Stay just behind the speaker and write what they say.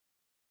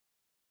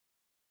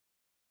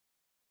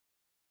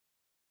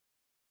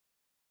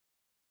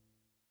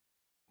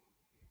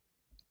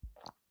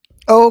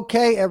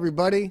Okay,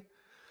 everybody,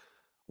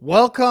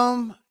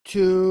 welcome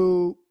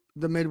to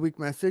the midweek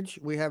message.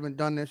 We haven't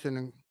done this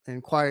in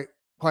quite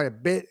a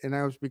bit, and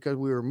that was because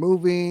we were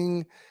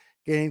moving,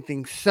 getting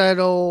things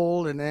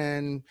settled, and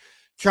then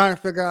trying to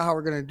figure out how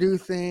we're going to do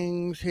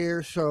things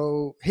here.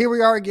 So here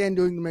we are again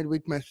doing the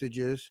midweek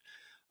messages.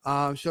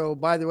 So,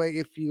 by the way,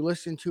 if you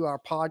listen to our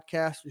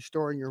podcast,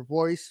 Restoring Your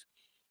Voice,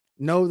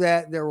 know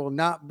that there will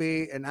not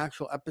be an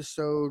actual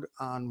episode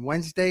on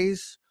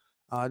Wednesdays.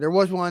 There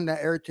was one that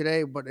aired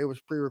today, but it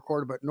was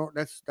pre-recorded. But no,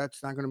 that's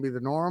not going to be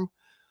the norm.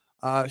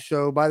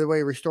 So, by the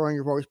way, Restoring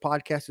Your Voice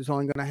podcast is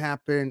only going to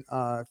happen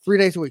 3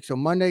 days a week. So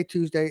Monday,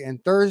 Tuesday,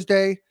 and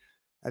Thursday.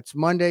 That's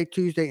Monday,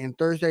 Tuesday, and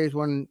Thursday is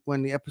when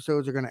the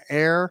episodes are going to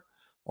air,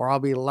 or I'll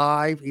be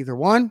live, either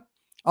one.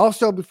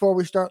 Also, before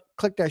we start,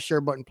 click that share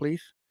button,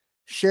 please.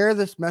 Share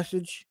this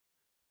message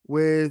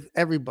with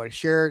everybody.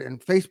 Share it in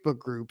Facebook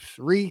groups,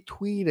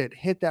 retweet it,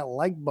 hit that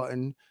like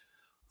button.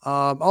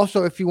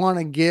 Also, if you want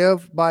to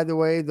give, by the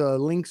way, the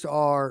links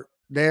are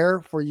there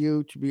for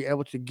you to be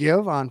able to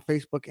give on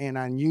Facebook and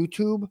on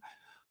YouTube.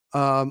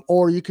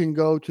 Or you can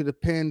go to the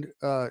pinned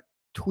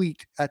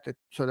tweet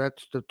so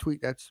that's the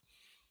tweet. That's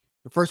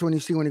the first one you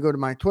see when you go to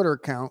my Twitter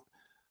account.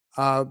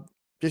 Uh,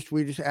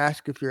 we just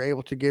ask if you're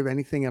able to give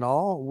anything at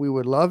all. We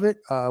would love it.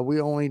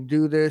 We only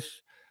do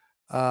this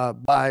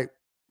by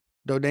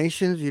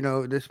donations.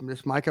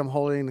 This mic I'm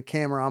holding, the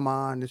camera I'm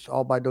on, it's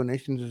all by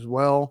donations as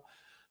well.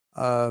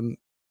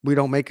 We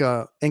don't make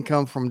a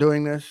income from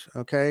doing this.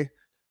 Okay.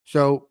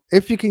 So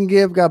if you can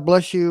give, God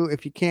bless you.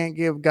 If you can't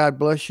give, God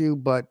bless you.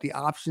 But the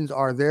options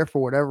are there for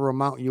whatever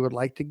amount you would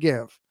like to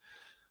give.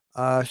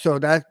 So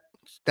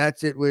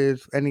that's it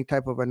with any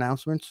type of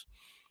announcements.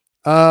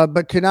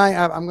 But tonight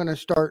I'm going to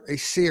start a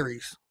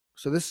series.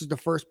 So this is the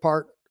first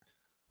part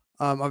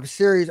of a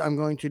series I'm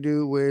going to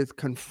do with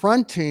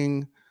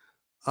confronting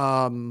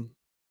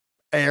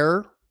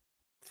error,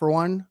 for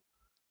one,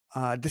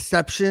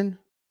 deception,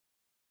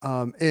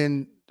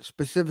 in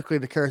specifically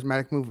the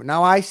charismatic movement.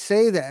 Now, I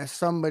say that as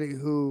somebody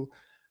who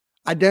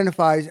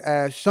identifies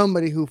as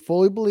somebody who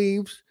fully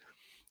believes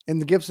in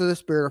the gifts of the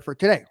Spirit are for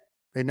today.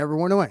 They never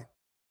went away.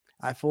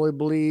 I fully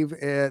believe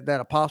that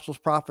apostles,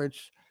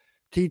 prophets,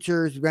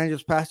 teachers,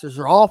 evangelists, pastors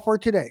are all for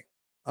today.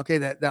 Okay,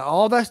 that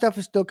all that stuff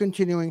is still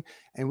continuing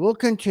and will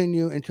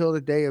continue until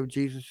the day of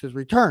Jesus'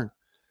 return.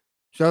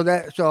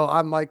 So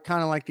I'm like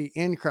kind of like the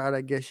in crowd,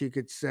 I guess you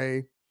could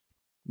say,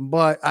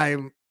 but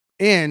I'm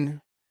in,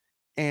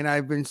 and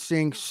I've been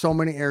seeing so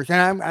many errors.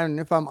 And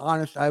if I'm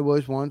honest, I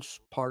was once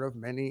part of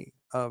many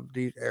of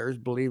these errors,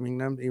 believing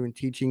them, even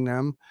teaching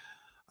them,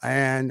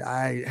 and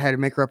I had to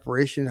make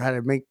reparations, I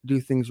had to do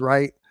things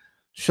right.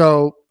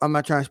 So I'm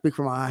not trying to speak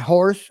for my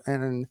horse.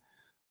 And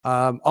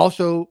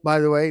also, by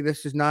the way,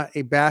 this is not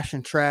a bash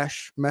and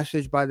trash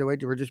message. By the way,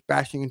 we're just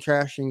bashing and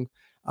trashing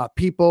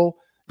people.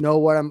 No,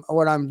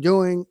 what I'm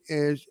doing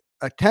is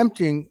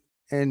attempting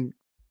in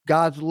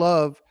God's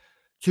love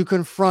to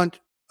confront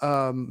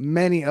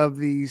many of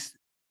these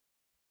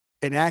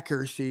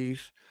inaccuracies,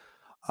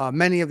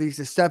 many of these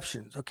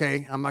deceptions.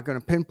 Okay, I'm not going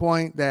to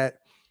pinpoint that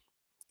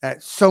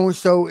so and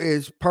so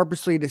is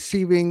purposely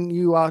deceiving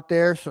you out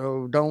there,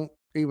 so don't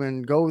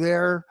even go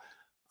there.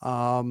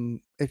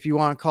 If you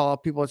want to call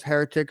people as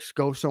heretics,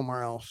 go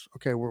somewhere else.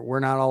 Okay,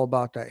 we're not all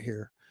about that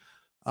here.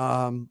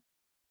 Um,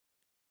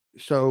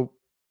 so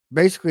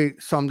basically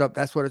summed up,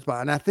 that's what it's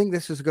about. And I think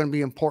this is going to be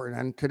important.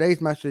 And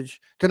tonight's message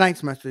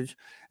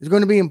is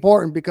going to be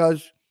important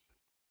because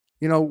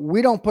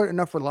we don't put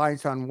enough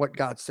reliance on what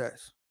God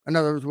says. In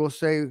other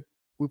words,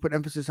 we put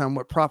emphasis on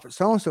what prophet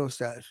so and so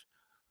says,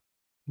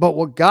 but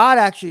what God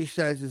actually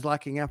says is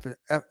lacking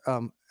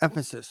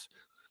emphasis.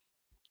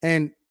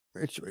 And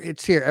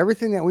it's here.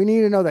 Everything that we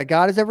need to know that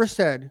God has ever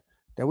said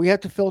that we have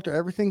to filter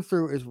everything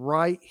through is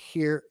right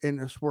here in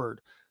this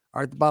word.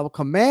 All right, the Bible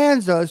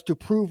commands us to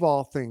prove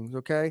all things.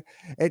 Okay,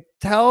 it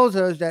tells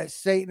us that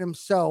Satan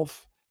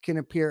himself can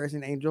appear as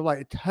an angel of light.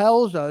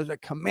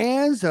 It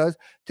commands us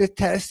to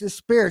test the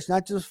spirits,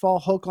 not just fall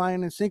hook,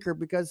 line, and sinker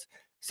because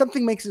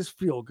something makes us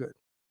feel good.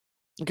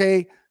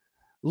 Okay,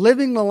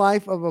 living the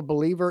life of a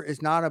believer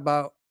is not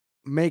about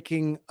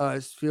making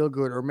us feel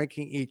good or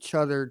making each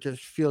other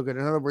just feel good.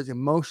 In other words,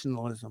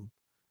 emotionalism.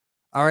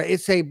 All right.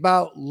 It's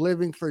about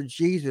living for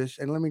Jesus.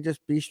 And let me just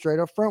be straight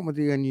up front with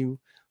you. And you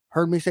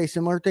heard me say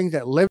similar things,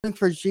 that living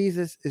for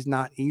Jesus is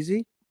not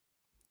easy.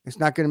 It's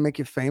not going to make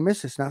you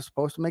famous. It's not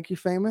supposed to make you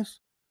famous.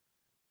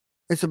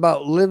 It's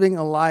about living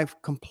a life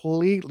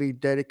completely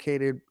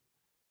dedicated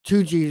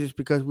to Jesus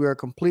because we are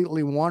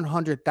completely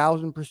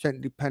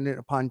 100,000% dependent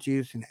upon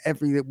Jesus in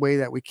every way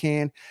that we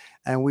can.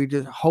 And we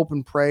just hope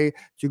and pray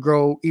to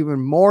grow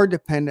even more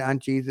dependent on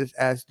Jesus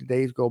as the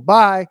days go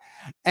by.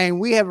 And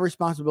we have a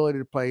responsibility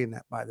to play in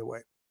that, by the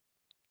way.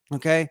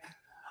 Okay.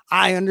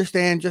 I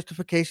understand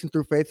justification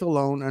through faith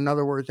alone. In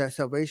other words, that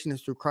salvation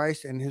is through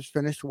Christ and his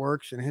finished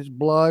works and his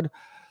blood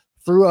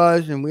through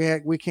us. And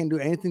we can't do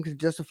anything to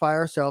justify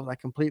ourselves. I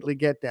completely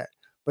get that.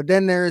 But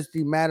then there's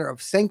the matter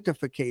of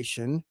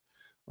sanctification,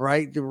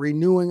 right? The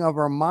renewing of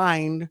our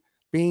mind,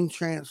 being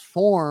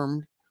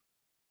transformed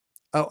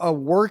a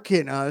work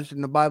in us,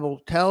 and the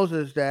Bible tells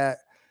us that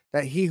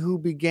he who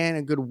began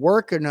a good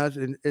work in us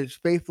is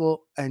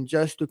faithful and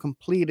just to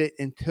complete it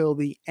until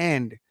the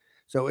end.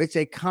 So it's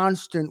a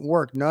constant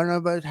work. None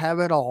of us have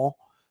it all.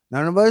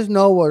 None of us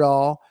know it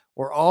all.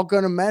 We're all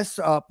going to mess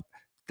up.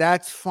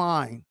 That's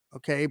fine.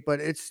 Okay. But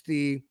it's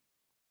the,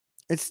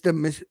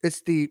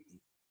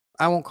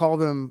 I won't call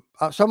them,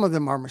 some of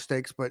them are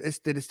mistakes, but it's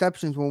the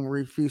deceptions when we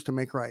refuse to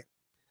make right.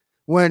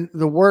 When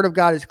the word of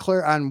God is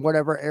clear on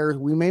whatever errors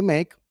we may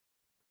make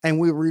and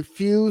we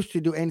refuse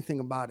to do anything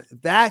about it.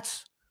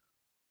 That's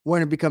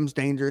when it becomes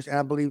dangerous. And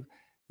I believe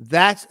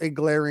that's a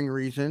glaring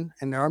reason,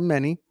 and there are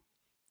many,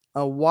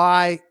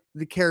 why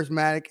the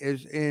charismatic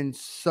is in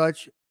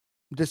such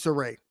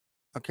disarray.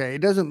 Okay.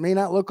 It may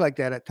not look like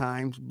that at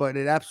times, but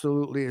it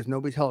absolutely is.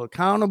 Nobody's held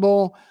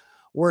accountable.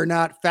 We're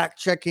not fact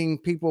checking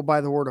people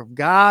by the word of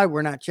God.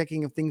 We're not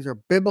checking if things are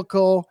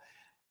biblical.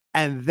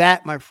 And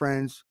that, my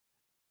friends,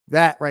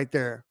 that right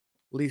there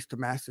leads to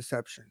mass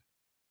deception.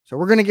 So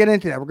we're going to get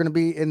into that. We're going to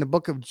be in the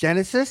book of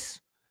Genesis,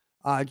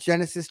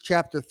 Genesis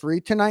chapter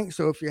 3 tonight.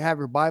 So if you have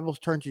your Bibles,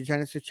 turn to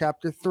Genesis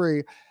chapter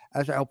 3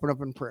 as I open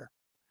up in prayer.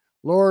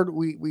 Lord,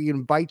 we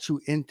invite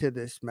you into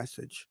this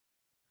message.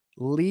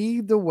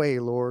 Lead the way,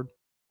 Lord.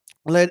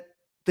 Let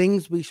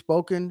things be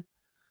spoken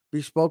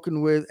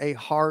with a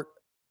heart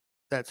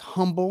that's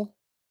humble,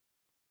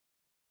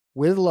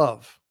 with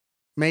love.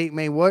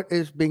 May what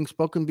is being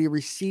spoken be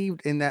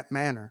received in that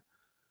manner.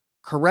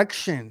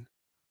 Correction,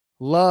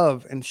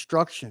 love,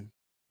 instruction.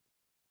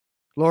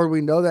 Lord, we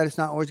know that it's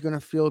not always going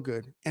to feel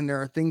good. And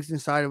there are things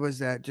inside of us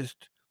that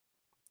just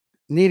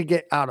need to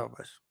get out of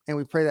us. And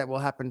we pray that will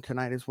happen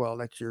tonight as well.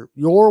 That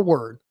your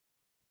word,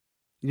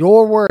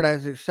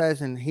 as it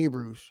says in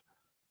Hebrews,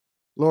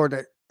 Lord,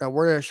 that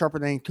word that is sharper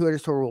than any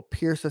two-edged sword will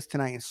pierce us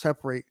tonight and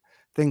separate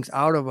things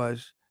out of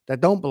us that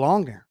don't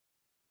belong there.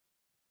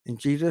 In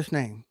Jesus'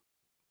 name,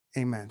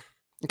 amen.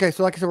 Okay,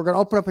 so like I said, we're going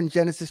to open up in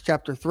Genesis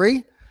chapter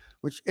 3,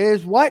 which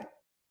is what?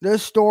 The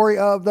story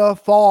of the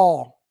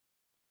fall.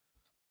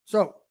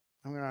 So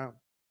I'm going to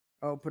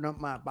open up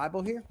my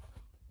Bible here.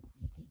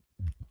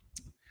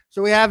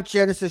 So we have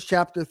Genesis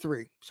chapter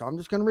 3. So I'm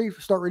just going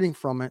to start reading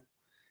from it,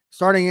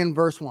 starting in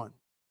verse 1.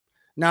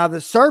 Now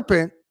the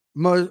serpent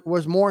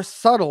was more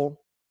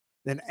subtle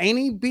than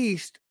any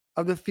beast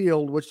of the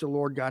field which the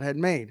Lord God had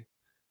made.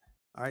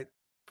 All right,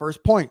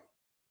 first point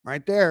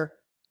right there,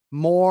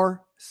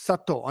 more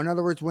subtle. In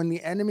other words, when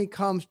the enemy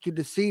comes to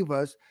deceive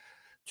us,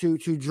 to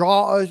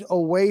draw us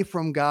away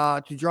from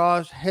God, to draw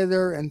us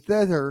hither and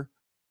thither,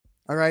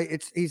 all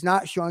right, he's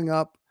not showing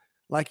up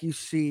like you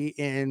see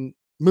in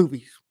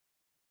movies.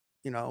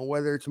 You know,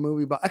 whether it's a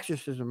movie about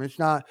exorcism, it's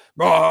not,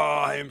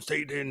 I am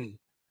Satan.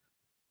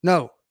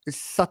 No,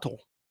 it's subtle.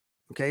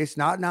 Okay, it's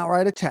not an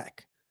outright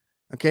attack.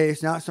 Okay,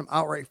 it's not some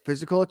outright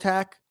physical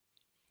attack.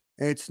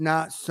 It's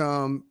not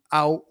some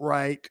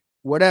outright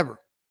whatever.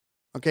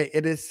 Okay,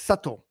 it is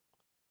subtle.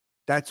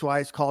 That's why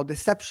it's called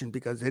deception,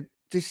 because it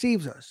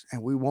deceives us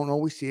and we won't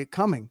always see it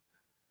coming.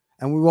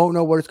 And we won't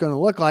know what it's going to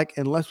look like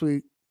unless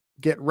we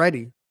get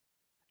ready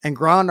and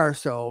ground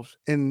ourselves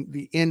in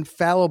the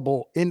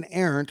infallible,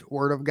 inerrant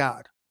word of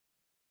God.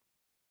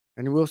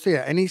 And we'll see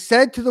it. And he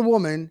said to the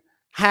woman,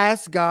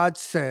 has God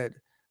said,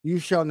 you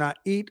shall not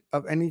eat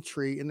of any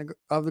tree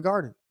of the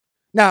garden?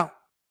 Now,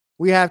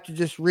 we have to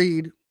just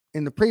read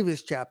in the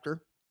previous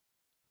chapter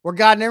where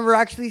God never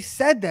actually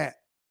said that.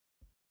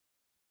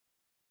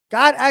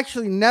 God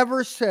actually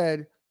never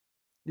said,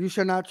 you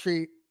shall not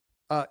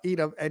eat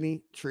of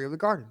any tree of the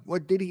garden.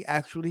 What did he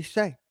actually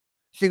say?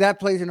 See, that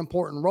plays an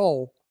important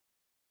role.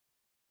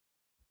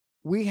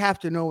 We have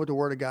to know what the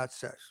word of God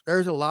says.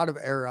 There's a lot of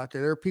error out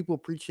there. There are people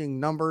preaching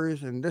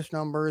numbers and this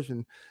number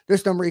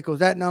equals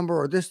that number,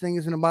 or this thing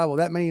is in the Bible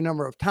that many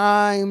number of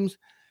times.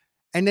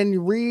 And then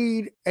you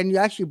read and you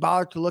actually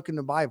bother to look in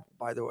the Bible,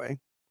 by the way.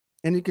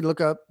 And you can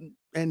look up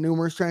in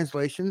numerous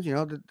translations, you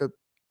know,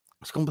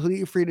 it's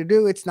completely free to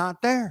do. It's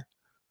not there.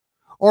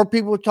 Or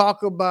people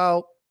talk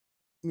about,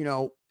 you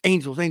know,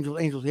 angels.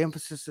 The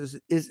emphasis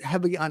is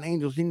heavy on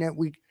angels. And that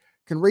we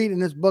can read in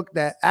this book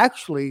that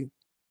actually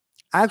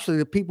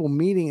the people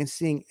meeting and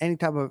seeing any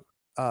type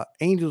of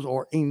angels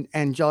or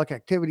angelic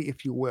activity,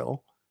 if you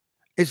will,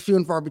 is few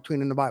and far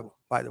between in the Bible,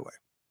 by the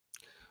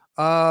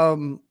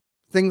way.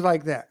 Things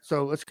like that.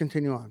 So let's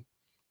continue on.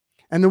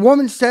 And the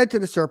woman said to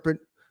the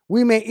serpent,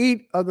 we may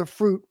eat of the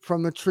fruit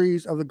from the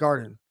trees of the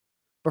garden,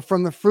 but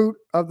from the fruit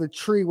of the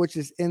tree which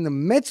is in the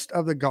midst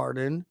of the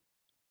garden,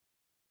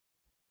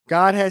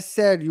 God has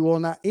said, you will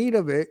not eat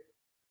of it,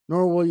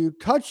 nor will you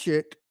touch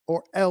it,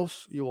 or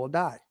else you will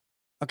die.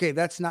 Okay,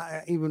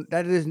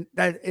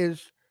 that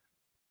is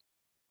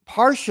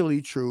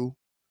partially true,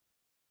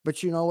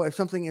 but you know, if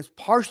something is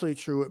partially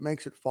true, it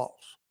makes it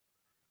false.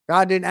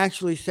 God didn't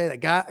actually say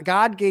that.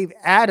 God gave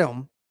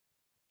Adam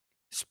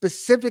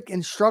specific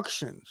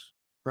instructions,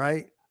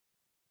 right?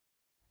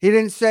 He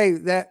didn't say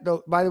that,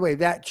 though, by the way,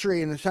 that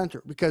tree in the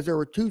center, because there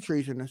were two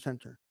trees in the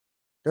center.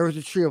 There was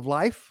a tree of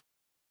life,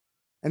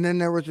 and then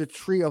there was a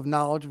tree of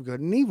knowledge of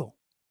good and evil.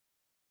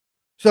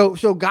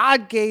 So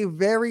God gave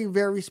very,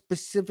 very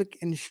specific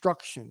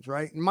instructions,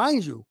 right? And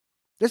mind you,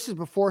 this is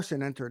before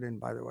sin entered in,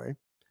 by the way.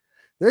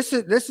 This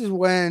is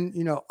when,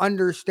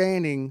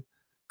 understanding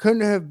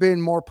couldn't have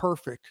been more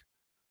perfect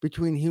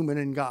between human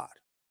and God.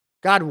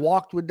 God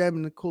walked with them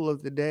in the cool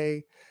of the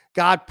day.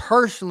 God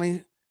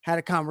personally had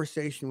a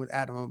conversation with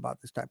Adam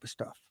about this type of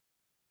stuff.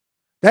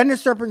 Then the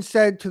serpent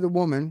said to the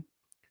woman,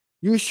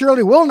 "You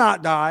surely will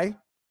not die,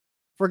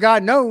 for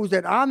God knows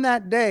that on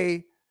that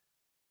day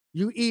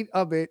you eat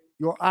of it,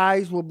 your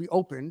eyes will be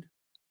opened."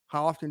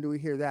 How often do we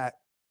hear that?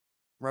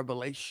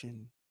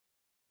 Revelation,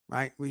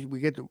 right?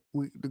 We get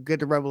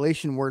the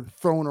revelation word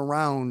thrown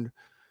around,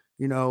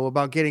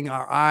 about getting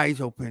our eyes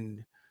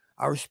opened,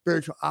 our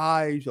spiritual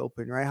eyes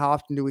open, right? How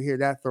often do we hear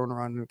that thrown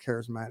around in the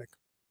charismatic?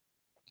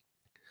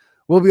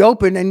 Will be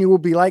open, and you will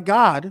be like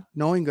God,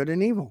 knowing good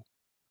and evil.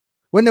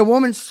 When the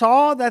woman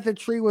saw that the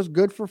tree was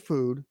good for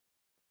food,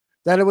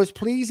 that it was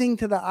pleasing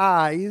to the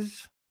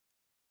eyes,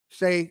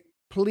 say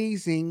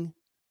pleasing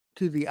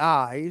to the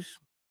eyes,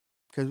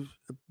 because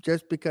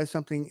just because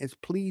something is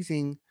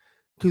pleasing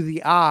to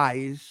the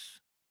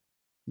eyes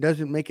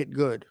doesn't make it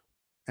good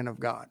and of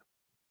God.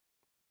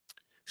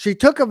 She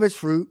took of its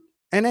fruit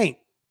and ate,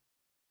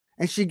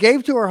 and she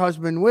gave to her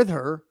husband with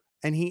her,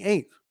 and he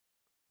ate.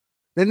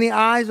 Then the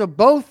eyes of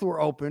both were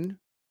opened,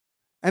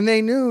 and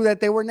they knew that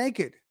they were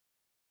naked.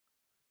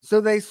 So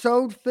they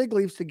sewed fig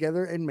leaves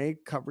together and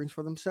made coverings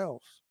for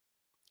themselves.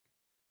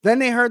 Then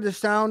they heard the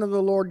sound of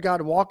the Lord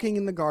God walking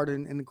in the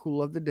garden in the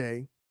cool of the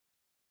day.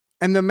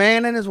 And the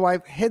man and his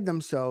wife hid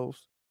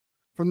themselves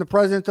from the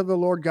presence of the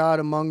Lord God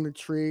among the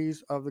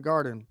trees of the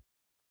garden.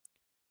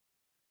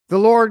 The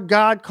Lord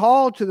God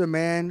called to the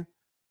man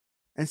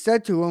and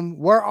said to him,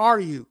 "Where are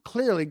you?"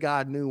 Clearly,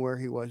 God knew where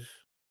he was.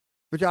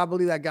 But I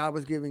believe that God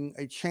was giving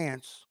a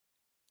chance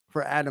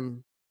for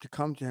Adam to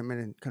come to him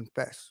and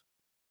confess.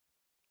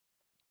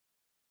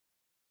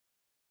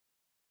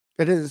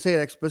 It doesn't say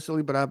it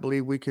explicitly, but I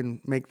believe we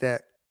can make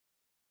that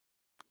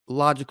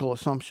logical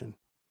assumption.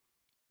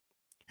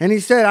 And he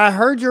said, "I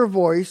heard your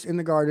voice in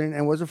the garden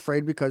and was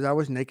afraid because I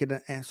was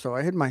naked, and so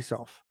I hid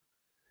myself."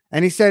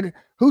 And he said,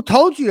 "Who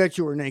told you that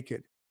you were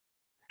naked?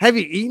 Have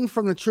you eaten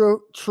from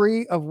the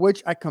tree of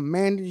which I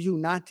commanded you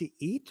not to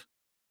eat?"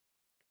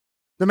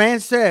 The man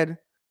said,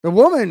 "The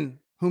woman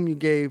whom you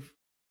gave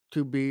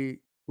to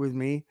be with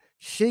me,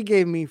 she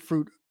gave me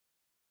fruit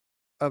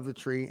of the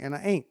tree, and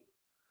I ate."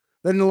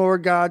 Then the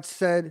Lord God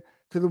said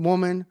to the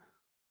woman,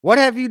 "What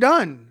have you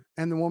done?"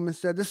 And the woman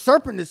said, "The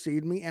serpent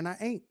deceived me, and I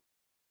ate."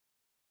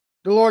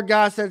 The Lord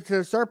God said to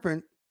the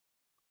serpent,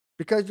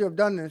 "Because you have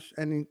done this,"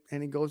 and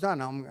he goes on.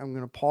 Now I'm going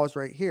to pause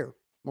right here.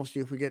 We'll see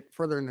if we get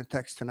further in the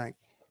text tonight.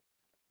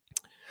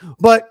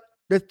 But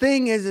the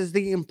thing is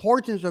the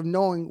importance of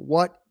knowing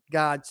what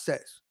God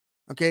says.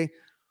 Okay.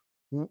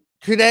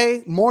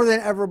 Today, more than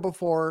ever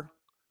before,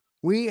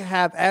 we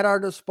have at our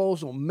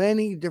disposal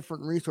many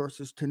different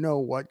resources to know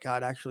what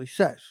God actually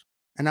says.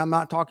 And I'm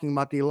not talking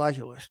about the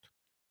Elijah list.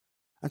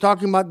 I'm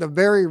talking about the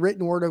very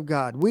written word of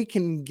God. We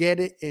can get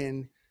it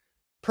in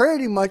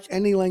pretty much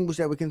any language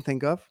that we can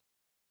think of.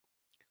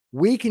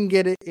 We can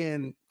get it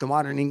in the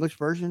modern English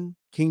version,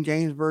 King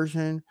James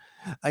version,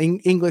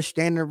 English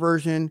Standard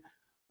Version.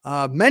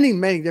 Many,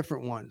 many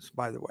different ones,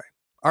 by the way,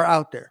 are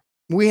out there.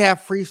 We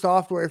have free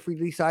software if we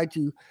decide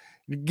to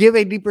give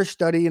a deeper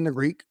study in the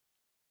Greek.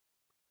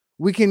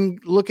 We can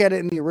look at it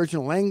in the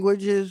original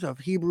languages of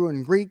Hebrew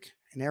and Greek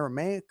and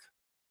Aramaic.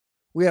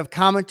 We have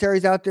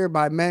commentaries out there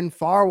by men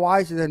far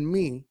wiser than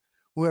me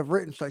who have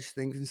written such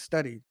things and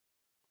studied.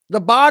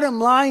 The bottom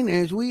line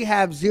is we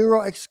have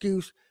zero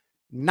excuse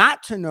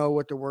not to know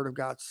what the Word of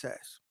God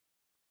says.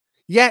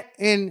 Yet,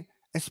 in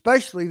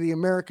especially the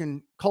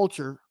American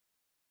culture,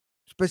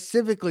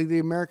 specifically the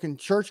American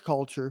church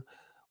culture,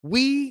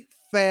 we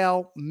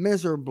fail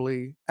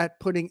miserably at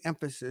putting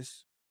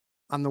emphasis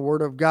on the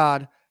Word of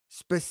God,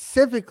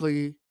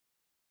 specifically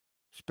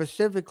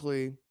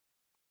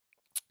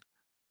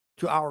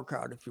to our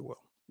crowd, if you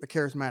will, the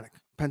charismatic,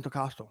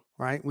 Pentecostal,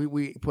 right?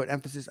 We put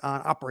emphasis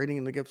on operating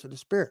in the gifts of the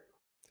Spirit.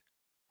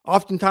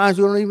 Oftentimes,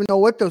 we don't even know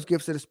what those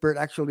gifts of the Spirit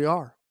actually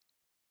are.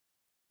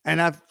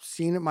 And I've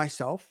seen it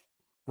myself,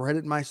 read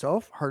it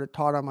myself, heard it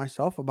taught on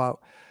myself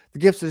about the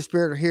gifts of the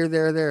Spirit are here,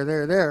 there.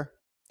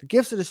 The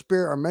gifts of the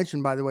Spirit are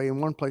mentioned, by the way, in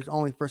one place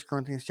only, 1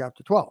 Corinthians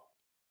chapter 12.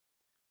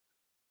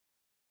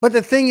 But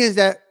the thing is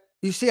that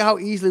you see how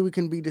easily we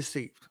can be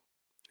deceived.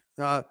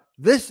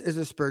 This is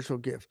a spiritual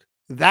gift.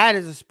 That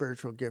is a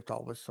spiritual gift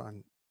all of a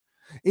sudden.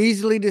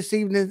 Easily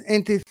deceived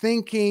into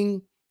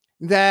thinking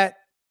that,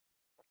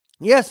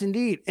 yes,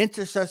 indeed,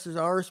 intercessors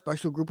are a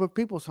special group of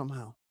people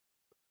somehow.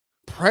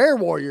 Prayer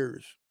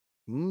warriors.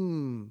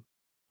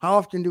 How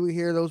often do we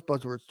hear those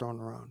buzzwords thrown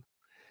around?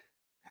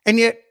 And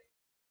yet,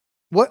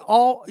 you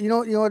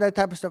know what that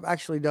type of stuff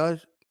actually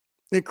does?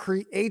 It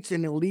creates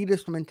an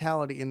elitist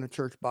mentality in the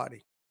church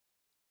body.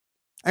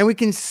 And we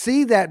can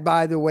see that,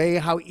 by the way,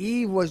 how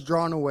Eve was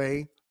drawn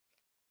away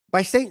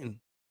by Satan.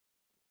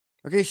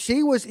 Okay,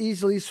 she was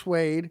easily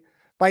swayed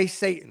by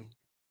Satan,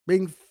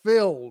 being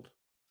filled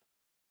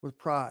with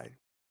pride.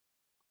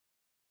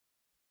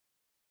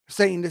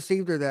 Satan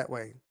deceived her that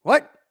way.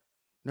 What?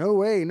 No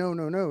way. No,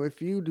 no, no.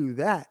 If you do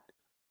that,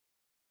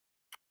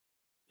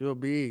 you'll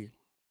be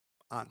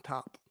on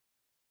top.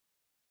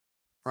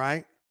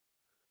 Right?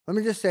 Let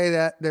me just say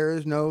that there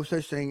is no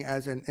such thing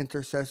as an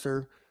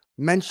intercessor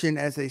mentioned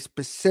as a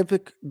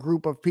specific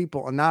group of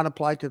people and not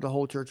applied to the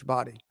whole church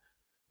body.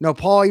 No,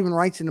 Paul even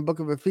writes in the book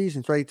of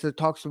Ephesians, right? It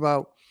talks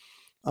about,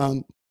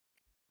 um,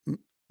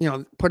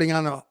 putting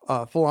on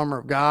a full armor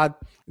of God.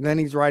 And then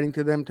he's writing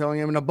to them, telling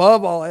them, and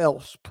above all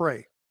else,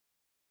 pray.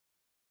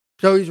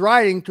 So he's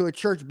writing to a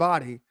church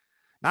body,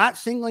 not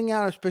singling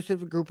out a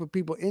specific group of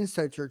people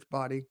inside church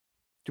body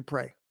to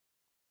pray.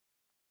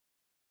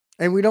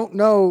 And we don't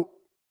know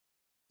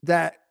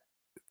that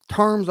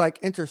terms like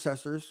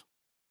intercessors,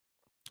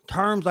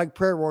 terms like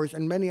prayer warriors,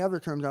 and many other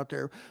terms out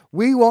there,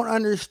 we won't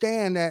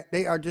understand that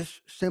they are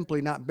just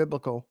simply not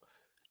biblical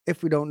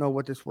if we don't know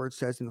what this word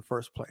says in the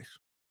first place.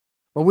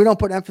 But we don't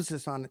put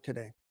emphasis on it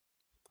today.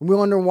 We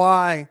wonder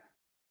why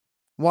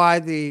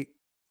the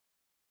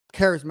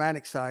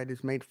charismatic side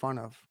is made fun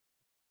of,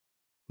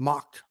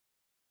 mocked,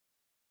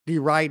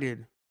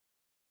 derided.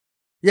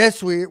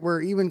 Yes,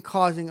 we're even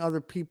causing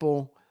other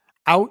people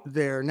out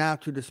there now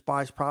to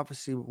despise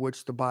prophecy,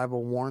 which the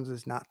Bible warns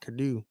us not to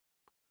do.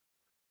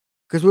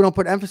 Because we don't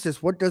put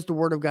emphasis. What does the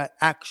word of God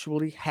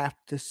actually have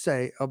to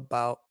say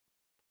about,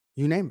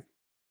 you name it?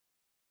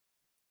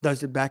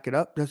 Does it back it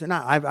up? Does it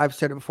not? I've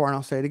said it before and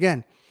I'll say it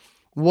again.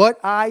 What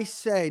I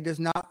say does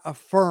not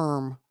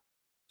affirm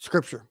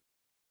Scripture.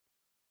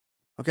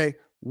 Okay?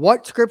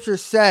 What Scripture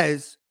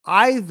says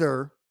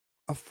either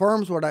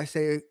affirms what I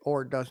say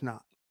or does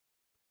not.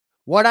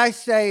 What I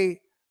say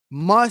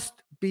must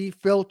be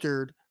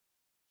filtered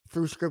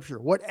through Scripture.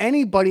 What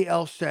anybody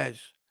else says,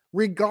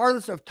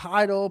 regardless of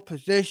title,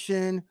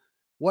 position,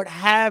 what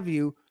have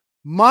you,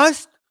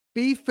 must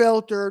be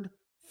filtered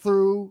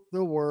through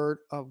the Word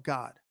of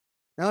God.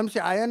 Now, let me say,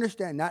 I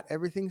understand not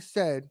everything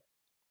said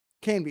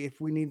can be. If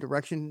we need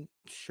direction,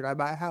 should I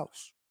buy a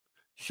house?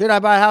 Should I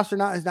buy a house or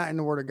not is not in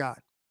the Word of God.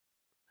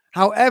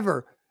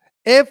 However,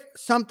 if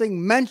somebody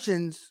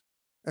mentions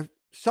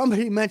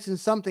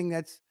something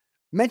that's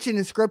mentioned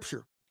in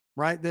Scripture,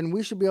 right, then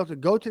we should be able to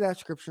go to that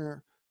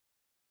Scripture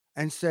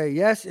and say,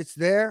 yes, it's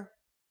there,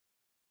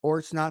 or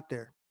it's not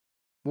there.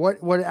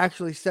 What it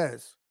actually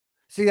says.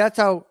 See, that's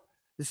how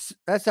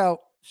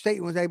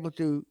Satan was able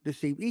to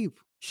deceive Eve.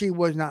 She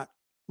was not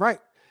right.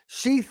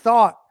 She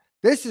thought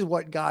this is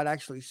what God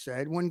actually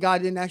said when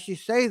God didn't actually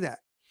say that.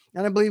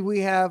 And I believe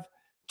we have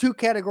two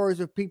categories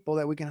of people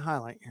that we can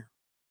highlight here.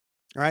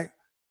 All right.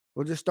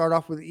 We'll just start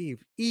off with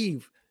Eve.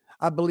 Eve,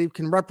 I believe,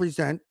 can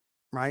represent,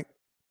 right,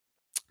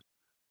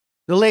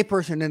 the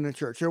layperson in the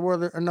church.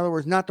 Or in other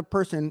words, not the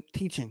person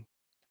teaching,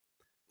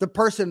 the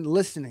person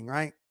listening,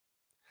 right?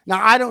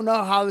 Now, I don't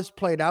know how this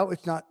played out.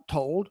 It's not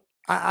told.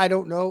 I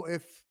don't know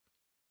if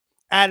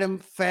Adam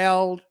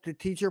failed to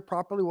teach her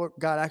properly what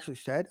God actually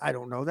said. I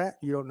don't know that.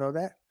 You don't know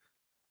that.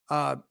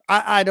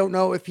 I don't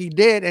know if he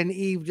did and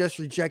Eve just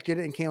rejected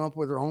it and came up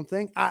with her own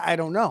thing. I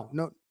don't know.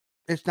 No,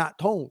 it's not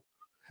told.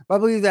 But I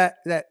believe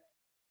that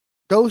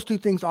those two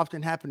things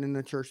often happen in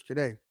the church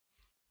today.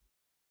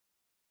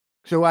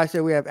 So I say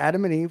we have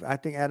Adam and Eve. I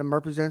think Adam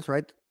represents,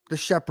 right, the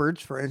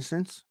shepherds, for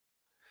instance.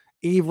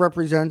 Eve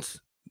represents,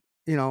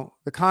 the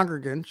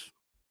congregants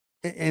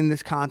in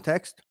this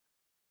context.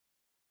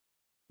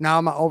 Now,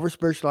 I'm not over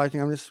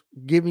spiritualizing. I'm just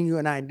giving you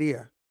an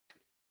idea.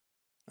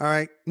 All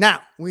right.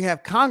 Now, we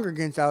have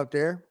congregants out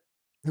there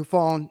who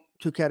fall in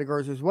two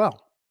categories as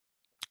well.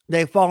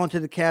 They fall into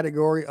the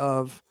category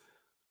of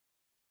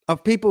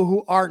people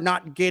who are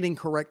not getting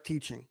correct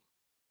teaching.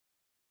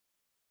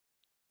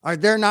 Or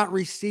they're not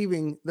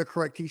receiving the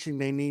correct teaching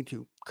they need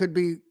to. Could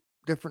be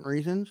different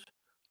reasons.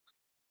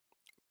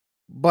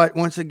 But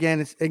once again,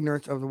 it's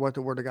ignorance of what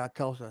the Word of God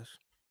tells us.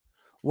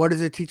 What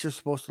is a teacher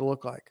supposed to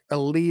look like? A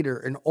leader,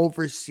 an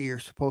overseer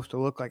supposed to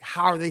look like?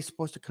 How are they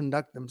supposed to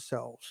conduct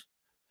themselves?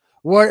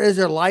 What is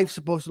their life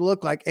supposed to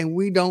look like? And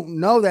we don't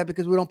know that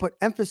because we don't put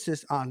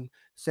emphasis on,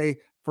 say,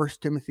 1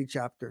 Timothy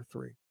chapter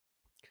 3.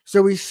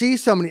 So we see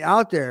somebody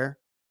out there,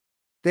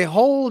 they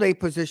hold a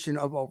position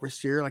of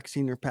overseer, like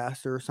senior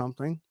pastor or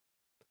something.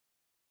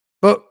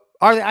 But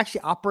are they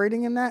actually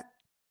operating in that?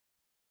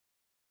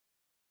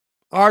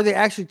 Are they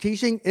actually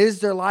teaching? Is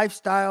their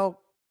lifestyle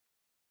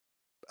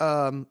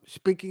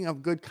speaking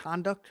of good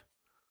conduct?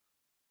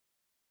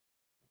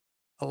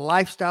 A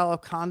lifestyle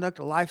of conduct,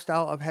 a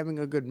lifestyle of having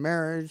a good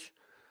marriage,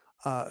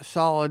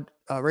 solid,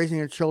 raising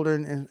your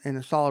children in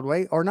a solid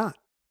way or not.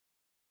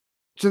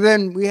 So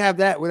then we have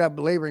that without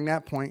belaboring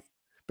that point.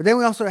 But then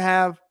we also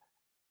have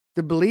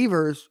the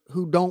believers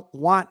who don't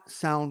want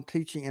sound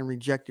teaching and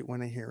reject it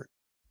when they hear it.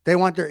 They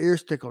want their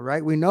ears tickled,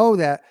 right? We know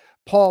that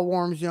Paul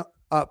warns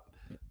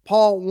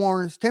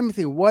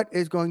Timothy what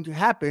is going to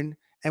happen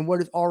and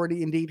what is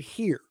already indeed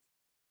here.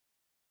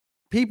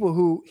 People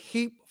who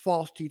heap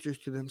false teachers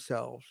to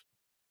themselves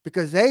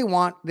because they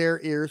want their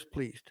ears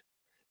pleased.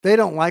 They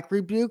don't like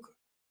rebuke.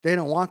 They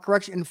don't want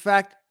correction. In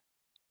fact,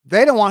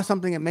 they don't want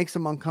something that makes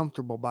them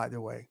uncomfortable, by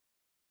the way.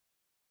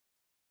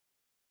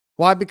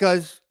 Why?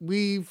 Because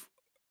we've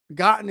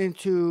gotten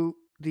into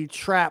the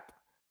trap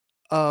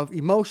of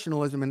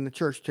emotionalism in the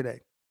church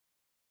today.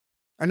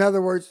 In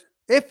other words,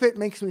 if it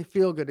makes me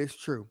feel good, it's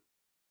true.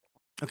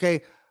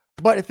 Okay.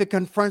 But if it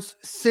confronts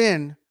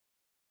sin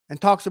and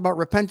talks about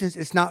repentance,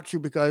 it's not true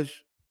because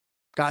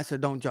God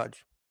said don't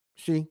judge.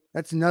 See,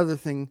 that's another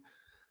thing.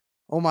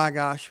 Oh my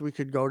gosh, we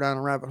could go down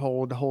a rabbit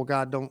hole with the whole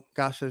God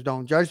says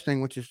don't judge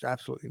thing, which is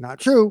absolutely not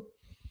true.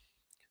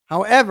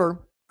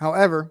 However,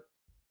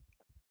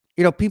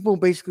 people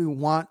basically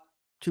want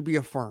to be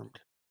affirmed.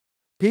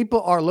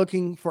 People are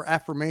looking for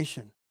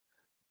affirmation.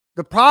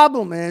 The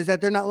problem is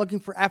that they're not looking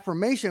for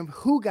affirmation of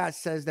who God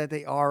says that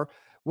they are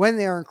when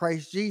they are in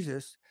Christ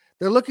Jesus.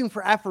 They're looking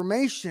for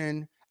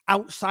affirmation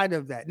outside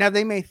of that. Now,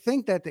 they may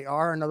think that they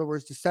are, in other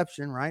words,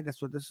 deception, right?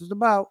 That's what this is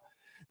about.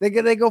 They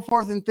go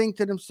forth and think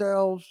to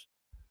themselves,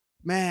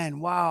 man,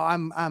 wow,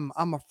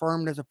 I'm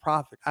affirmed as a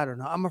prophet. I don't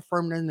know. I'm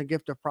affirmed in the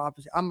gift of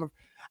prophecy.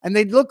 And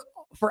they look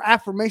for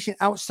affirmation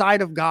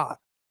outside of God.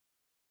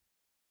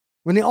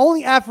 When the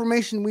only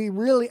affirmation we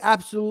really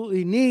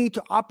absolutely need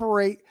to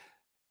operate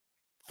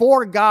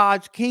for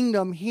God's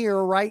kingdom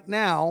here right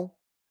now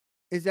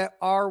is that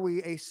are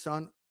we a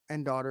son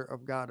and daughter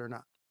of God or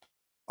not?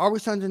 Are we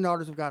sons and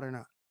daughters of God or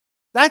not?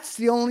 That's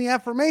the only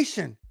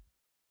affirmation.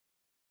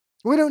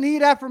 We don't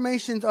need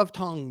affirmations of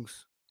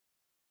tongues,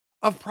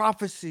 of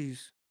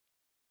prophecies,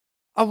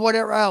 of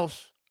whatever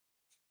else.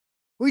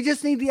 We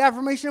just need the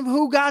affirmation of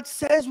who God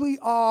says we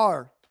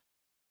are.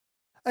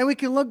 And we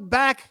can look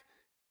back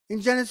in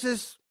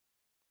Genesis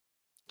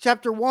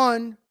chapter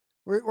 1,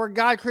 where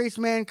God creates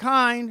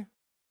mankind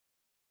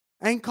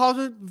and calls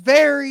it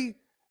very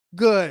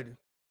good.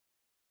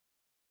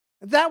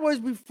 That was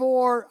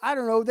before, I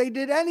don't know, they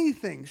did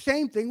anything.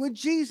 Same thing with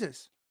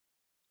Jesus.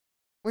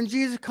 When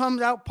Jesus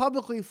comes out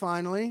publicly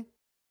finally,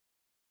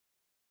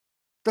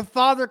 the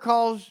Father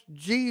calls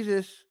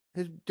Jesus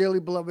his dearly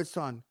beloved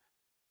Son.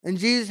 And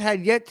Jesus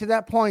had yet to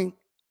that point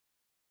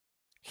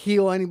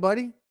heal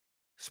anybody,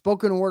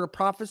 spoken a word of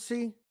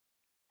prophecy,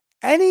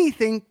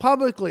 anything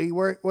publicly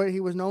where what he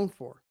was known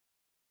for.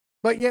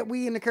 But yet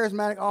we in the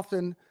charismatic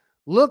often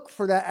look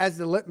for that as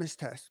the litmus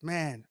test.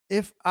 Man,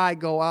 if I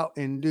go out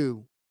and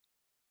do,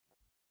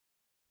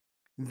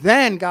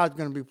 then God's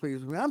going to be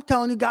pleased with me. I'm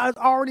telling you, God is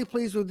already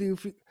pleased with you.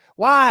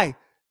 Why?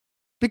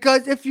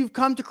 Because if you've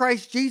come to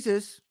Christ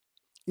Jesus,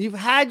 you've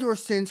had your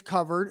sins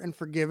covered and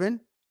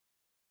forgiven,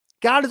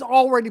 God is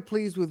already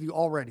pleased with you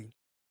already.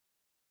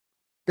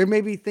 There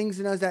may be things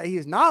in us that he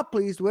is not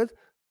pleased with.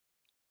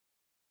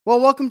 Well,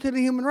 welcome to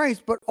the human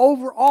race. But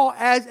overall,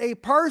 as a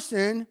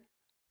person,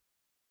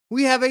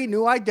 we have a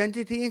new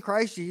identity in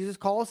Christ Jesus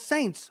called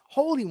saints,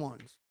 holy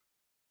ones.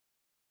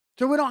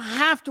 So we don't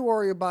have to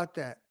worry about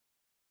that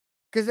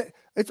because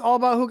it's all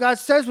about who God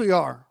says we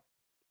are.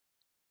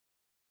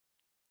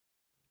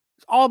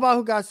 It's all about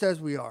who God says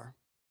we are.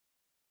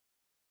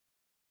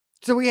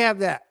 So we have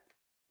that.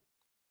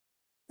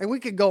 And we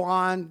could go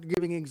on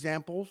giving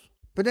examples,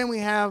 but then we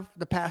have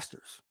the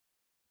pastors,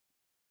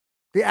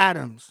 the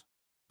Adams.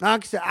 Now,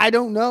 like I said, I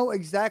don't know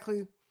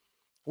exactly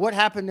what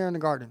happened there in the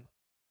garden,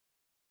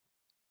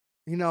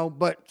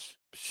 but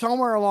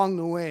somewhere along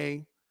the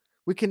way,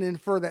 we can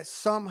infer that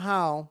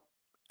somehow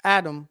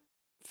Adam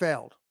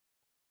failed.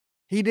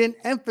 He didn't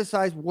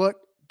emphasize what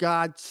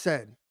God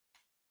said.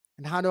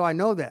 And how do I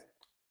know that?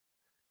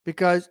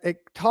 Because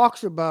it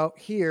talks about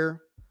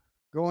here,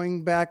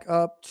 going back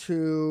up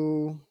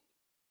to,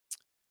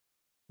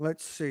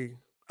 let's see,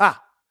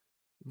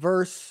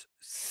 verse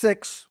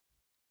 6,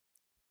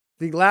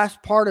 the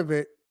last part of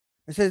it,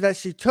 it says that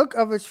she took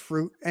of its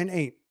fruit and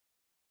ate.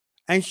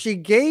 And she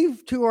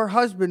gave to her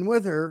husband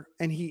with her,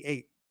 and he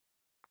ate.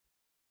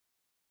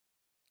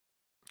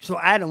 So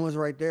Adam was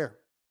right there.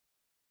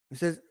 It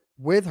says,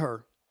 with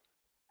her.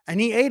 And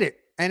he ate it.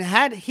 And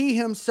had he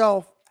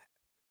himself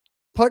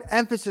put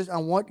emphasis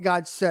on what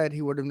God said,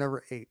 he would have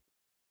never ate.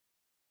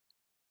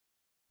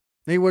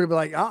 He would have been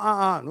like,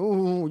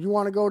 no, you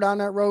want to go down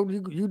that road?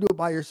 You do it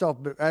by yourself.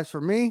 But as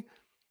for me,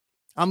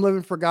 I'm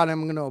living for God.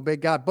 I'm going to obey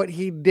God. But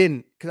he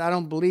didn't, because I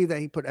don't believe that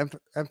he put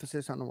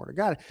emphasis on the word of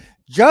God.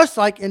 Just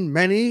like in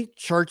many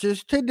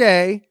churches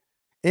today,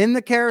 in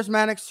the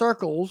charismatic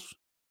circles,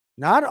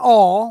 not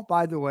all,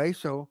 by the way,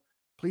 so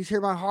please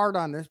hear my heart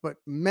on this, but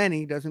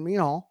many doesn't mean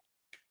all,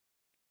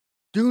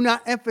 do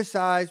not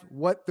emphasize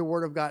what the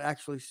word of God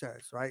actually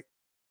says, right?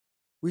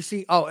 We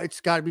see,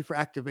 it's got to be for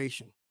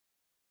activation,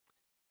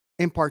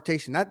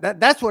 impartation.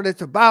 That's what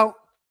it's about.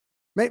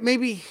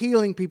 Maybe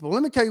healing people.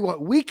 Let me tell you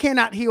what, we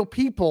cannot heal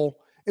people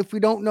if we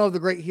don't know the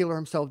great healer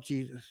himself,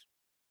 Jesus.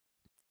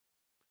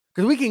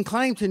 Because we can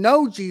claim to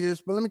know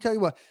Jesus, but let me tell you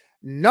what,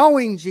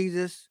 knowing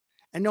Jesus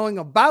and knowing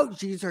about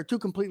Jesus are two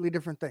completely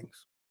different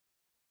things.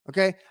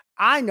 Okay?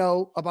 I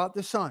know about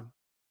the sun.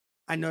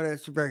 I know that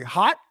it's very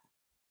hot.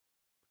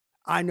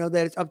 I know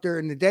that it's up there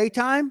in the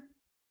daytime.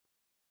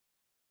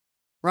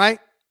 Right?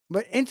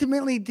 But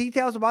intimately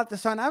details about the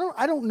sun,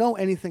 I don't know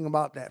anything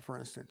about that, for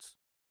instance.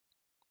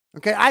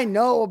 Okay, I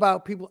know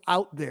about people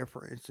out there,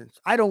 for instance.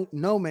 I don't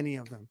know many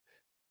of them,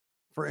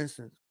 for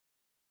instance.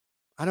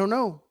 I don't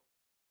know.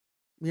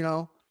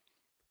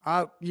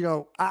 I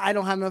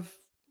don't have enough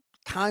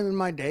time in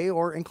my day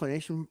or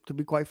inclination, to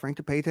be quite frank,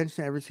 to pay attention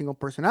to every single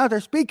person out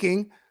there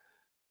speaking.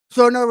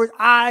 So in other words,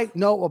 I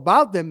know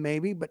about them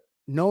maybe, but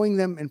knowing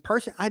them in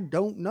person, I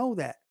don't know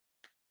that.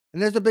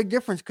 And there's a big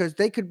difference because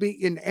they could be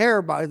in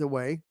error, by the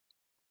way.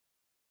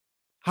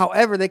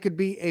 However, they could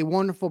be a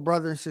wonderful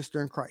brother and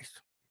sister in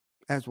Christ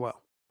as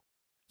well.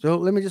 So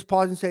let me just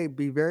pause and say,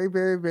 be very,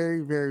 very,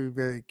 very, very,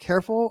 very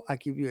careful. I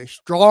give you a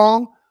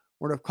strong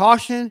word of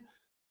caution.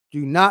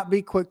 Do not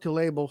be quick to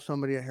label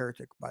somebody a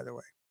heretic, by the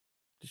way.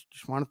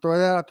 Just want to throw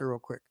that out there real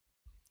quick.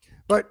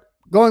 But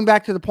going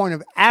back to the point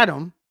of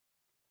Adam,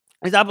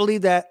 is I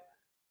believe that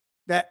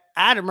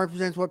Adam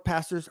represents what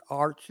pastors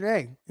are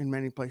today in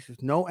many places.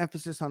 No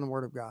emphasis on the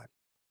word of God,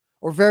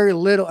 or very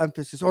little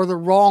emphasis, or the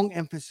wrong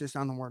emphasis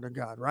on the word of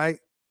God, right?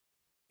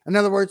 In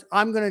other words,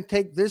 I'm going to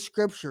take this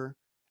scripture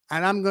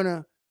and I'm going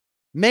to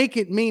make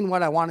it mean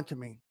what I want it to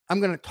mean.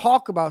 I'm going to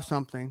talk about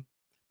something,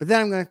 but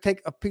then I'm going to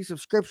take a piece of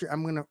scripture.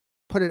 I'm going to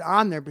put it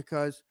on there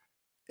because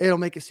it'll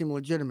make it seem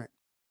legitimate.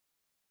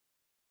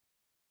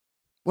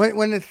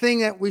 When the thing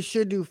that we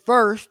should do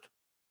first,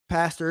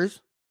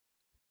 pastors,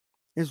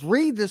 is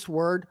read this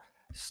word,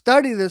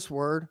 study this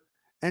word,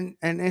 and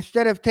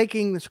instead of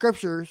taking the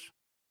scriptures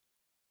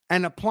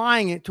and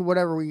applying it to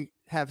whatever we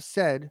have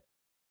said,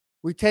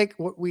 we take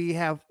what we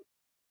have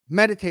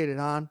meditated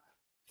on,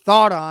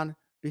 thought on,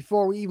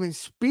 before we even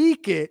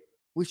speak it,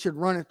 we should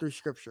run it through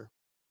scripture.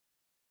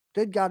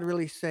 Did God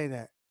really say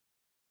that?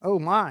 Oh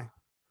my.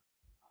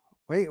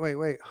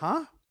 Wait.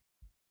 Huh?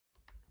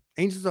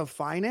 Angels of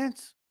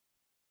finance?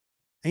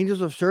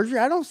 Angels of surgery?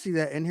 I don't see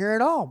that in here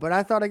at all, but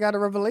I thought I got a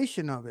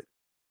revelation of it.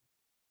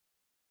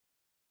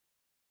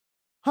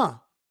 Huh.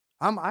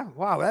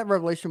 Wow, that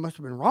revelation must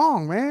have been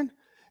wrong, man.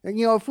 And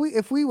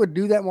if we would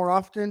do that more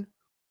often,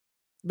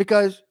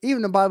 because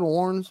even the Bible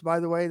warns, by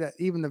the way, that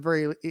even the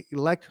very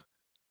elect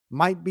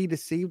might be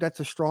deceived.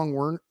 That's a strong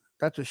word.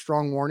 That's a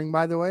strong warning,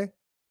 by the way.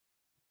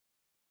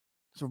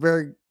 It's a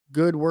very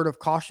good word of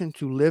caution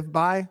to live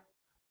by,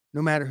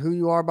 no matter who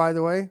you are, by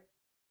the way.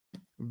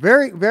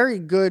 Very, very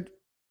good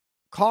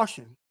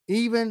caution.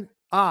 Even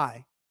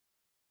I,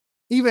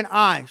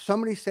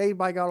 somebody saved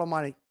by God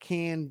Almighty,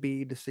 can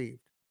be deceived.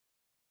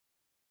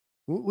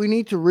 We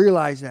need to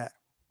realize that.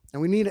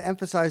 And we need to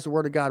emphasize the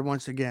word of God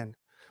once again.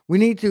 We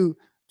need to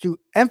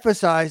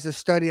emphasize the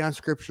study on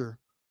scripture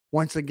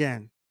once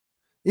again.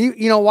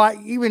 You know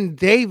why? Even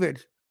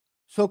David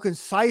so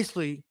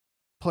concisely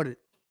put it,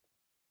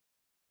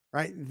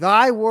 right?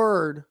 Thy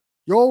word,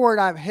 your word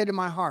I've hid in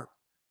my heart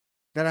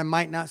that I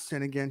might not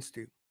sin against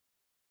you.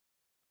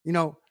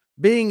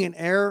 Being in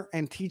error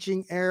and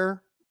teaching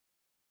error,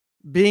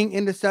 being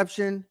in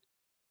deception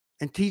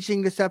and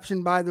teaching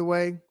deception, by the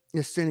way,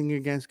 is sinning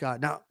against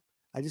God. Now,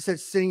 I just said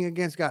sinning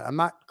against God. I'm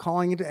not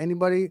calling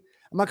anybody's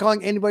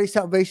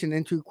salvation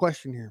into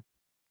question here.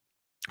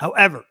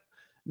 However,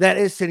 that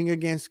is sinning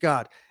against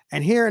God.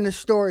 And here in the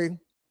story,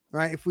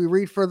 right, if we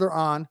read further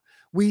on,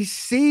 we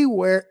see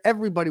where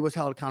everybody was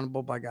held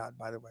accountable by God,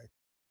 by the way.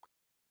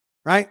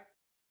 Right?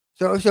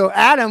 So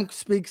Adam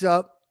speaks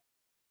up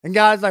and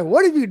God's like,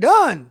 what have you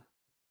done?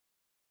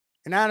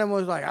 And Adam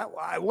was like,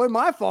 it wasn't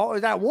my fault. It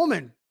was that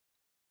woman.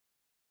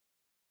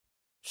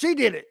 She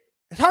did it.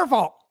 It's her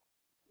fault.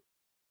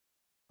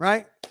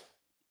 Right?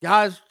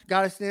 God's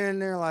got to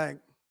stand there like,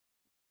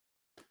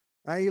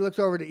 right? He looks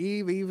over to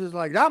Eve. Eve is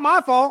like, not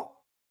my fault.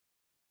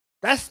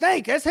 That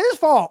snake, that's his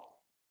fault.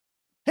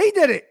 He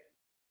did it.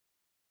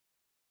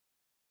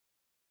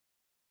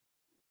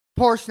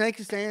 Poor snake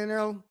is standing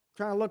there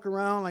trying to look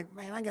around like,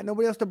 man, I got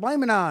nobody else to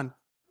blame it on.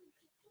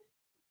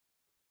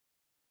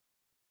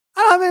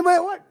 I don't have anybody.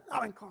 What?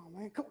 I mean, come on,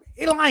 man.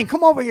 Eli,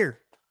 come over here.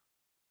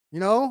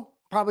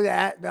 Probably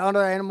the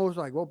other animals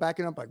like, well,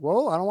 backing up like,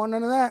 whoa, I don't want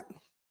none of that.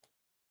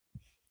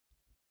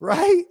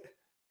 Right?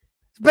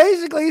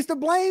 Basically, it's the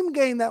blame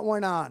game that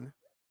went on.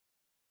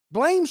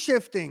 Blame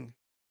shifting.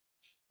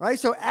 Right?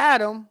 So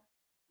Adam,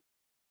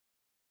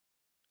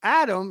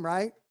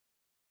 right?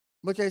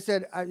 Which I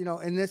said,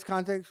 in this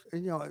context,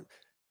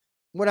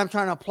 what I'm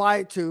trying to apply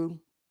it to,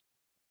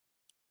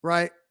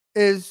 right,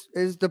 is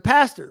the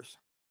pastors,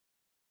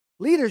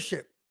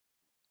 leadership,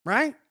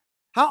 right?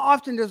 How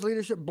often does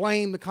leadership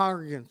blame the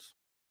congregants?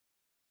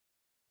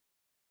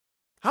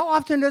 How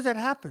often does that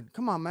happen?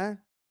 Come on, man.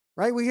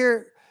 Right?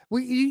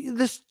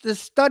 The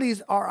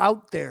studies are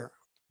out there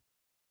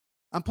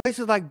on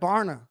places like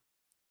Barna.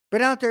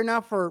 Been out there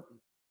now for,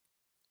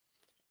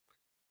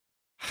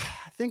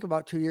 I think,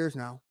 about 2 years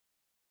now.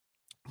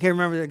 Can't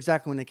remember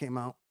exactly when they came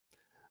out.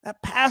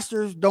 That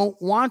pastors don't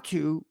want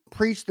to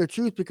preach the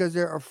truth because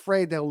they're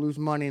afraid they'll lose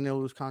money and they'll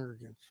lose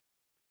congregants.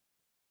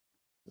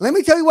 Let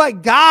me tell you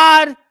what,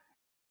 God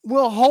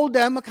will hold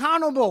them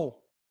accountable.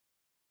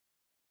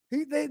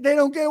 They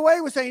don't get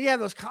away with saying, yeah,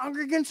 those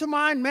congregants of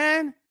mine,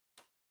 man,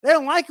 they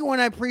don't like it when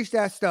I preach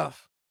that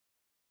stuff.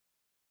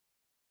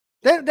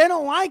 They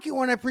don't like it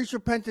when I preach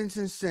repentance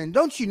and sin.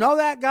 Don't you know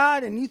that,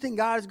 God? And you think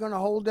God is going to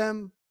hold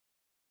them?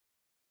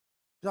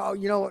 Oh,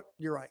 you know what?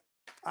 You're right.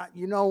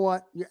 You know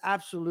what? You're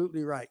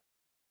absolutely right.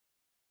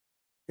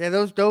 Yeah,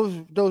 those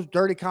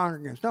dirty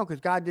congregants. No,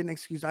 because God didn't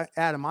excuse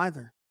Adam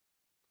either.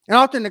 And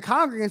often the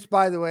congregants,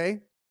 by the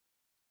way,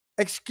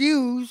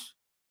 excuse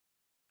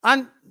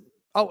on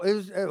it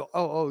was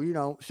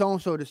so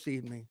and so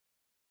deceived me.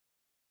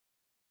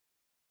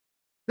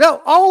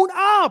 No, own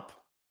up.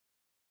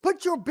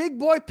 Put your big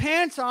boy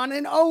pants on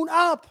and own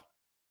up.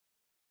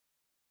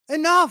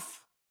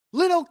 Enough.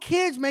 Little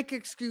kids make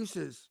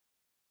excuses.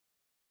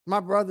 My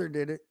brother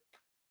did it.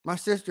 My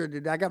sister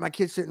did it. I got my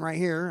kids sitting right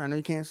here. I know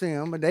you can't see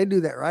them, but they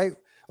do that, right?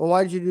 Well,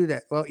 why did you do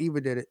that? Well,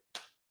 Eva did it.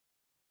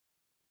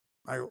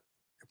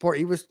 Poor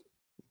Eva's,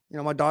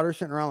 my daughter's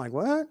sitting around like,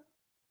 what?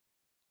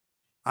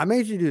 I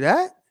made you do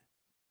that?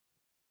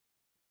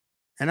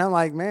 And I'm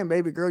like, man,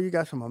 baby girl, you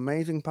got some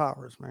amazing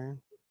powers, man.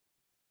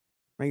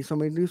 Make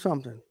somebody do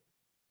something.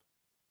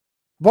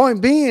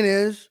 Point being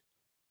is,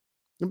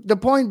 the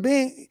point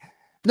being,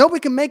 nobody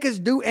can make us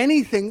do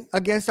anything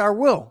against our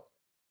will.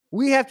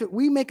 We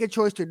make a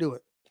choice to do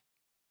it.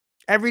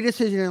 Every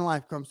decision in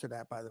life comes to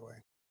that, by the way.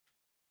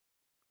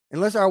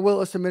 Unless our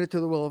will is submitted to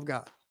the will of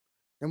God.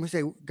 Then we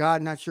say,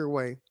 God, not your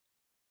way.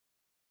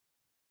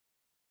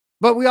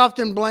 But we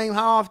often blame,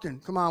 how often?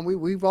 Come on,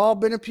 we've all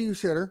been a pew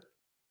sitter,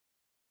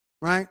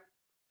 right?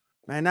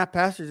 Man, that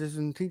pastor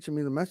isn't teaching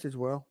me the message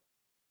well.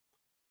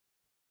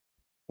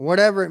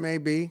 Whatever it may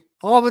be.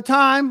 All the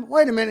time.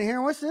 Wait a minute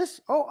here. What's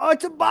this? Oh,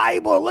 it's a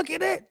Bible. Look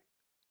at it.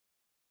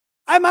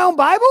 I have my own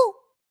Bible?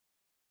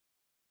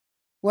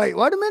 Wait,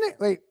 wait a minute.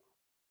 Wait.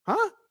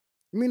 Huh?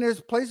 You mean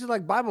there's places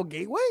like Bible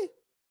Gateway?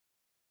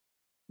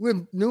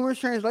 With numerous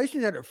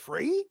translations that are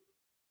free?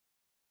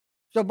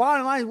 So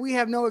bottom line is we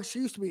have no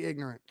excuse to be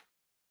ignorant.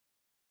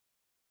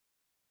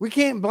 We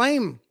can't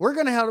blame. We're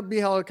going to be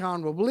held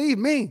accountable. Believe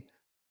me.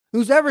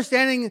 Who's ever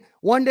standing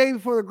one day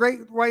before the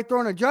great white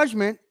throne of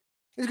judgment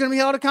is going to be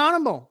held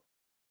accountable.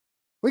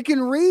 We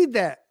can read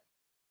that.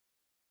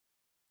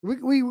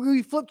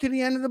 We flip to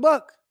the end of the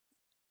book.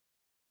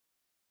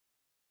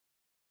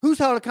 Who's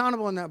held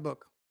accountable in that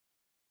book?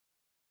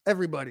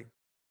 Everybody.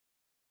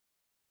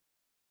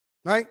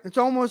 Right? It's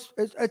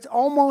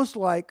almost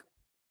like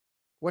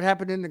what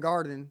happened in the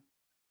garden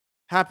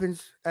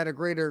happens at a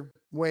greater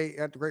way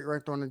at the great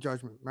white throne of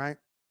judgment, right?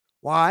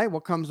 Why?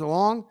 What comes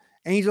along?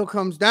 Angel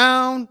comes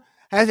down,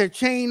 has a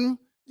chain,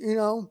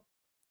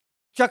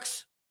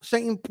 chucks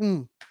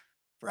Satan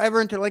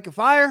forever into the lake of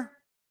fire.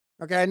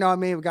 Okay, I know I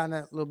may have gotten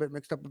that a little bit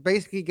mixed up, but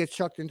basically he gets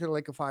chucked into the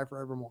lake of fire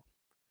forevermore.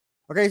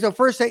 Okay, so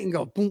first Satan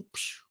goes boom,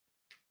 psh,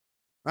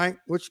 right?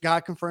 Which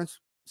God confronts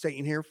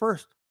Satan here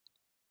first,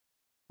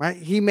 right?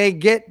 He may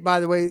get, by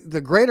the way,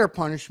 the greater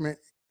punishment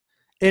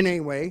in a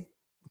way,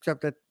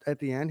 except that at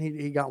the end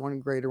he got one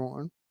greater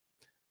one.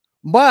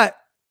 But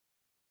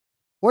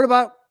what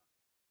about,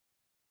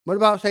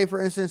 say,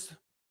 for instance,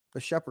 the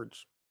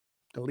shepherds,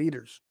 the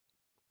leaders?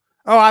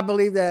 Oh, I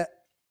believe that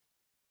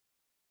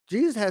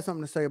Jesus has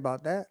something to say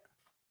about that.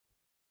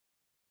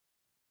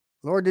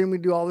 Lord, didn't we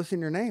do all this in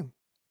your name?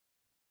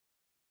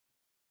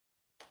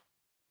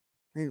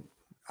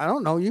 I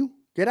don't know you.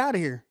 Get out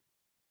of here.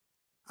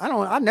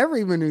 I never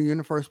even knew you in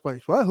the first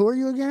place. What? Who are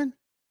you again?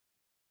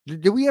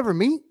 Did we ever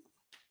meet?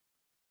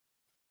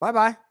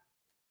 Bye-bye.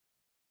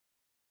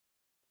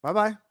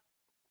 Bye-bye.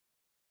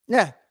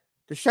 Yeah.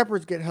 The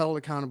shepherds get held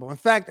accountable. In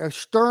fact, a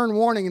stern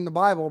warning in the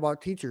Bible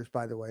about teachers,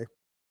 by the way,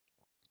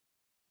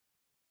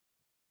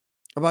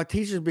 about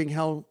teachers being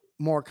held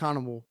more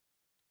accountable.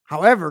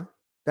 However,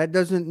 that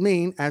doesn't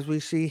mean, as we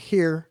see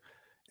here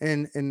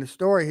in the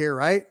story here,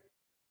 right?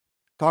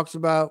 Talks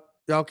about,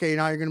 okay,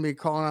 now you're going to be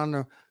calling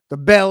on the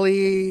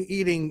belly,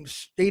 eating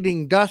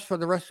dust for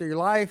the rest of your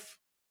life,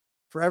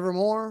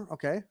 forevermore.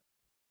 Okay.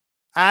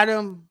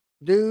 Adam,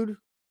 dude,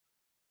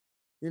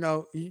 you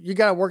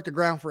got to work the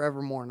ground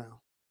forevermore now.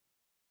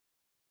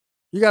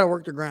 You got to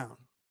work the ground.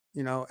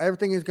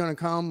 Everything is going to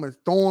come with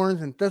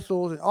thorns and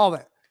thistles and all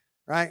that,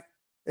 right?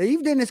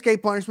 Eve didn't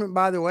escape punishment,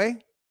 by the way.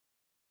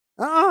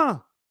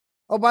 Oh,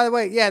 by the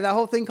way, yeah, that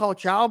whole thing called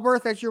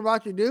childbirth that you're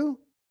about to do.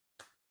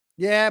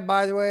 Yeah,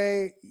 by the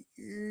way,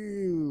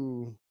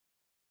 you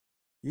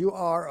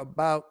are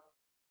about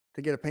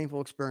to get a painful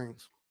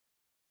experience.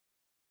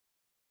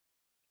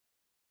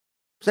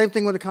 Same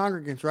thing with the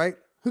congregants, right?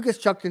 Who gets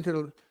chucked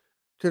into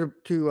the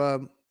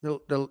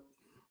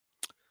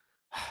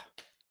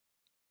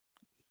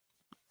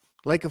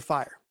lake of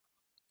fire?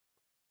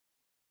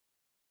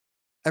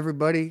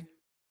 Everybody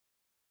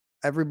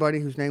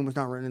whose name was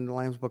not written in the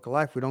Lamb's Book of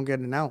Life. We don't get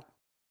an out.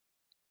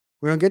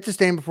 We don't get to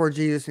stand before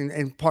Jesus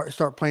and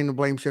start playing the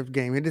blame shift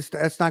game.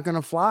 That's not going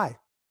to fly.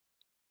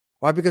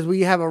 Why? Because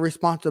we have a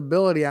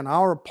responsibility on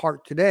our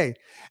part today.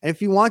 And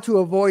if you want to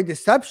avoid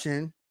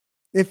deception,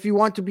 if you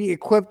want to be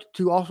equipped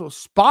to also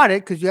spot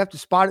it, because you have to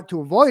spot it to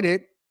avoid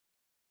it,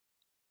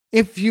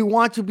 if you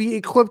want to be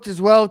equipped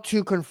as well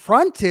to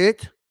confront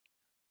it,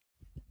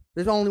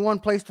 there's only one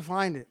place to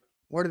find it.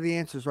 What are the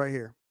answers right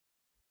here?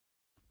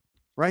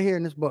 Right here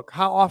in this book.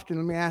 How often,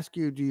 let me ask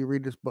you, do you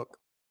read this book?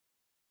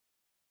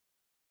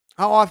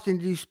 How often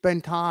do you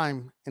spend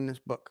time in this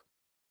book?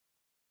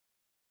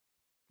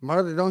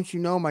 Mother, don't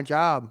you know my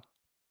job?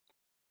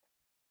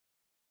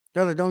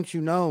 Brother, don't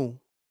you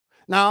know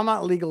Now, I'm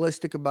not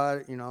legalistic about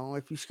it.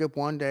 If you skip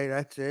one day,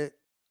 that's it.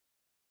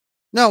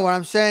 No, what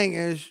I'm saying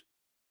is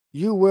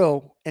you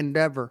will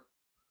endeavor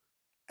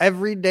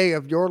every day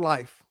of your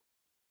life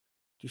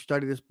to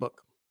study this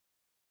book.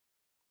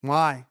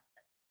 Why?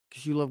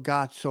 Because you love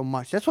God so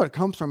much. That's what it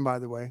comes from, by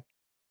the way.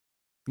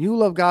 You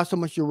love God so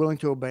much you're willing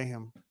to obey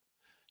him.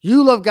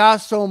 You love God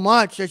so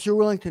much that you're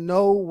willing to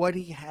know what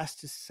he has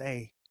to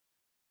say.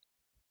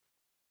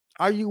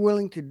 Are you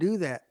willing to do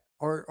that?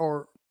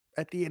 Or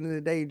at the end of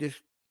the day,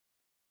 just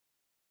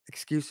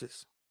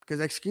excuses? Because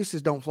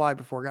excuses don't fly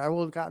before God.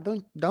 Well, God,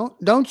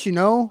 don't you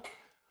know?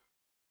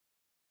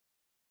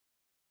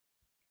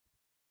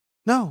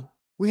 No,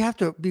 we have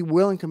to be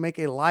willing to make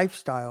a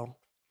lifestyle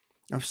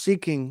of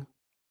seeking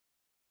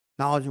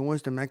knowledge and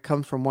wisdom that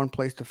comes from one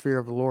place, the fear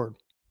of the Lord.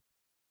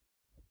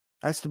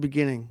 That's the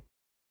beginning.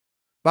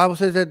 Bible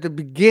says that the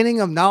beginning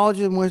of knowledge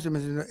and wisdom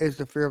is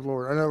the fear of the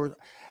Lord. In other words,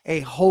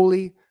 a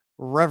holy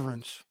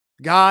reverence.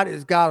 God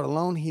is God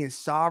alone. He is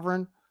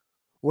sovereign.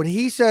 What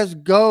he says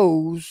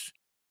goes.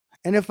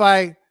 And if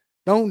I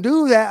don't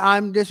do that,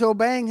 I'm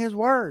disobeying his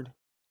word.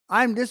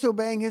 I'm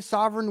disobeying his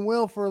sovereign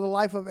will for the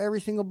life of every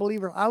single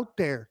believer out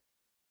there.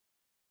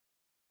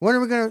 When are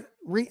we going to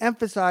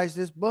re-emphasize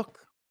this book?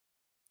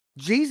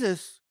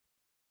 Jesus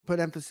put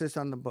emphasis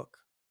on the book.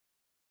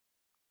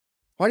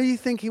 Why do you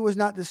think he was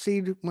not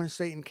deceived when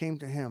Satan came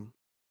to him?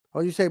 Oh,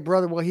 you say,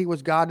 brother, well, he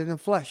was God in the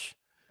flesh.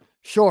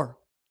 Sure.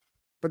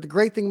 But the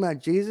great thing about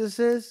Jesus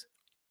is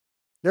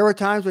there were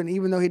times when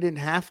even though he didn't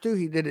have to,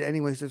 he did it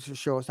anyways just to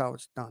show us how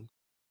it's done.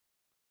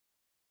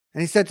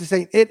 And he said to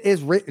Satan, it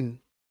is written.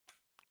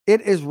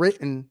 It is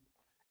written.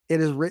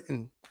 It is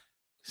written.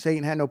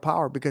 Satan had no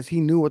power because he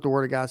knew what the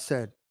word of God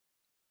said.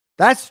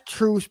 That's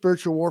true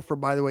spiritual warfare,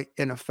 by the way,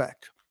 in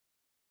effect.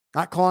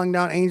 Not calling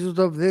down angels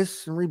of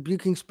this and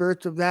rebuking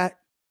spirits of that.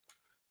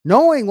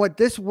 Knowing what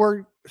this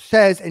word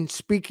says and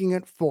speaking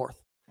it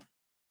forth.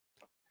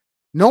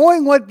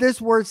 Knowing what this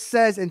word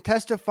says and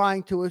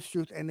testifying to its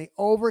truth. And they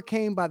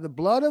overcame by the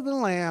blood of the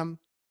Lamb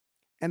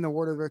and the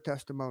word of their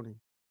testimony.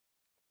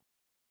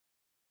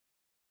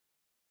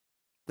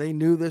 They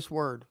knew this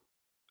word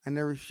and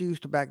they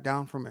refused to back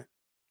down from it.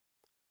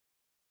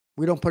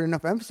 We don't put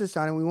enough emphasis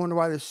on it. We wonder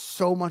why there's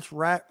so much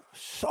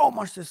so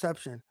much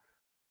deception.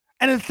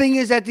 And the thing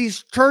is that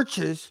these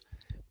churches,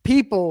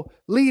 people,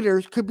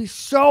 leaders could be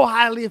so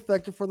highly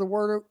effective for the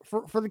word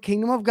for the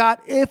kingdom of God,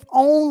 if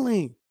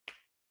only.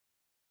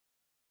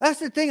 That's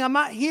the thing. I'm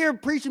not here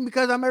preaching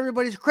because I'm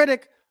everybody's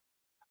critic.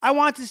 I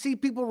want to see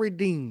people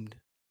redeemed.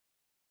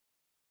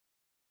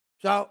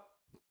 So,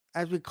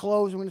 as we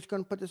close, I'm just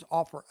going to put this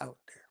offer out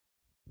there.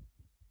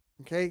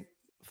 Okay,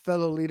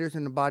 fellow leaders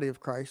in the body of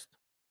Christ.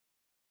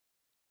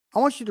 I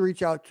want you to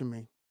reach out to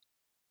me.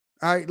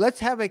 All right, let's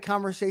have a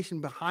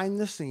conversation behind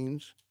the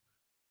scenes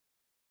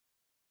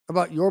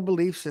about your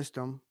belief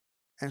system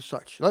and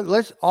such.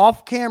 Let's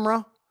off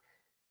camera,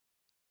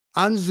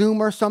 on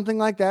Zoom or something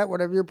like that,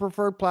 whatever your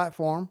preferred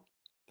platform.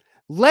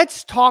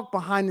 Let's talk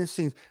behind the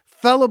scenes.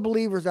 Fellow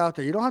believers out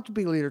there, you don't have to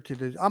be a leader to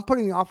this. I'm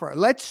putting the offer out.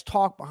 Let's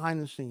talk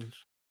behind the scenes.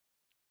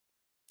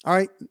 All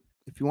right.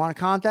 If you want to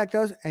contact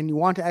us and you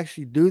want to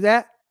actually do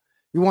that,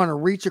 you want to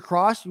reach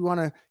across, you want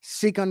to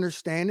seek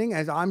understanding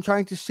as I'm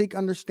trying to seek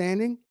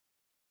understanding,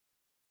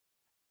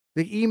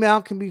 the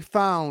email can be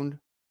found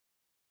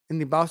in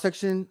the about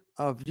section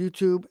of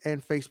YouTube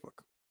and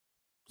Facebook.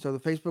 So the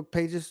Facebook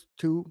pages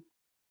to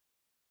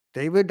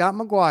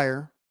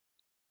David.McGuire,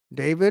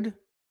 David,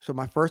 so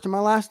my first and my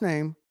last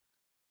name,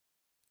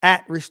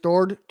 at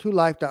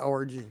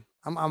restoredtolife.org.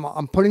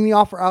 I'm putting the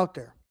offer out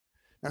there.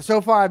 Now,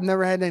 so far, I've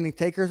never had any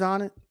takers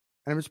on it,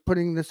 and I'm just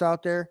putting this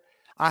out there.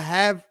 I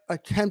have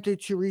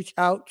attempted to reach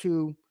out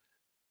to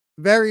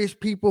various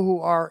people who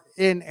are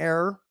in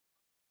error,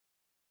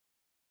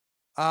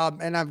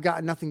 and I've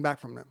gotten nothing back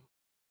from them.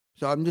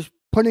 So I'm just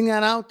putting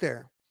that out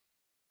there.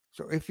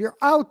 So if you're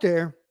out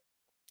there,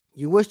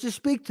 you wish to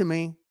speak to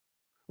me,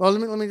 well,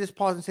 let me just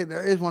pause and say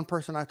there is one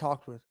person I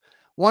talked with.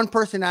 One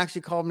person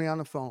actually called me on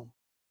the phone.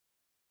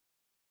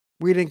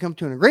 We didn't come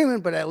to an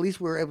agreement, but at least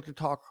we were able to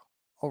talk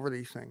over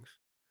these things.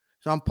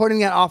 So I'm putting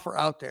that offer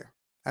out there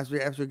as we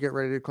get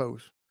ready to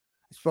close.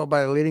 It's felt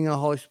by the leading of the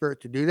Holy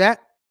Spirit to do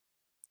that.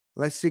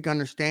 Let's seek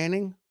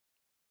understanding.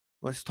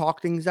 Let's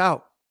talk things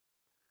out.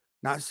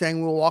 Not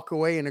saying we'll walk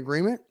away in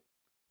agreement.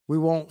 We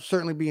won't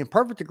certainly be in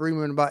perfect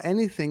agreement about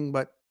anything,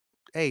 but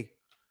hey,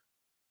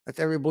 that's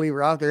every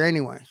believer out there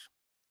anyways.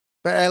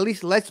 But at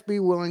least let's be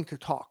willing to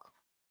talk.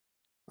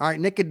 All right,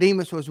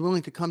 Nicodemus was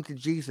willing to come to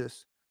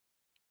Jesus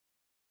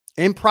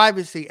in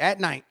privacy at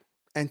night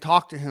and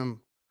talk to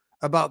him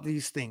about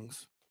these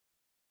things.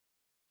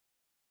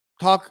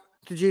 Talk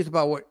to Jesus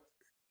about what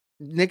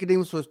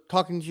Nicodemus was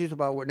talking to Jesus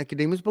about what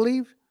Nicodemus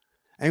believed,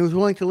 and he was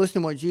willing to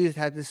listen to what Jesus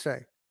had to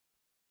say.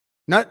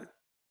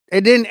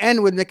 It didn't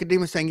end with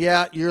Nicodemus saying,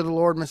 yeah, you're the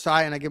Lord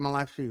Messiah and I give my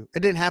life to you. It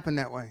didn't happen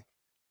that way.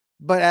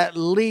 But at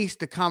least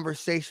the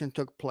conversation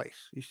took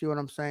place. You see what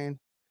I'm saying?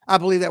 I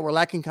believe that we're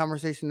lacking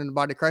conversation in the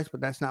body of Christ,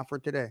 but that's not for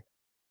today.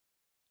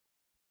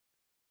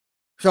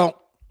 So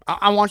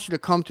I want you to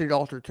come to the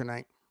altar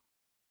tonight.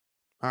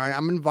 All right.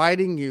 I'm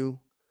inviting you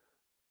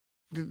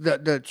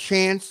the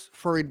chance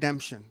for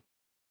redemption.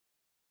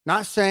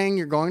 Not saying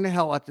you're going to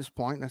hell at this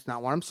point. That's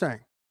not what I'm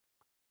saying.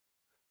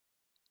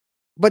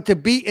 But to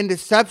be in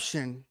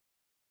deception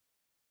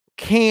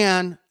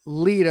can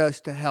lead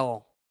us to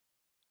hell.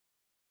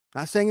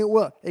 Not saying it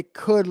will. It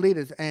could lead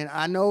us. And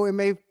I know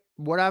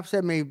what I've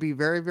said may be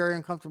very, very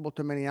uncomfortable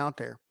to many out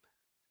there.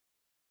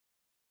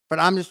 But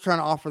I'm just trying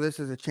to offer this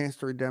as a chance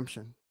to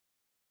redemption.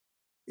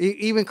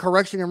 Even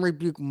correction and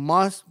rebuke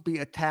must be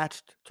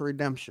attached to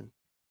redemption.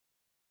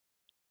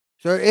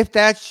 So if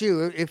that's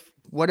you, if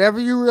whatever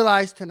you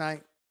realize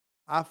tonight,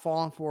 I've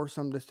fallen for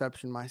some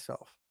deception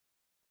myself.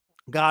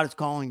 God is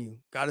calling you.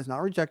 God is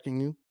not rejecting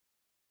you.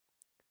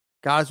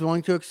 God is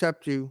willing to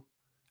accept you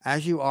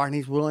as you are, and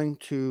he's willing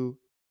to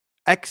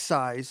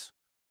excise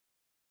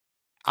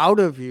out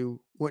of you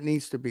what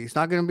needs to be. It's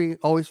not going to be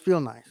always feel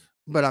nice,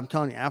 but I'm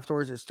telling you,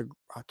 afterwards,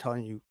 I'm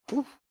telling you,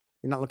 you're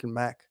not looking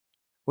back.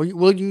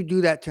 Will you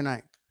do that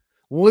tonight?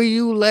 Will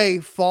you lay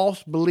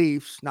false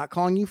beliefs, not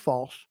calling you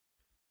false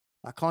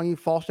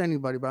to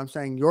anybody, but I'm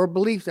saying your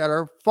beliefs that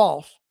are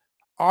false,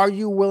 are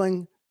you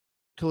willing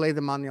to lay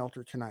them on the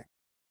altar tonight?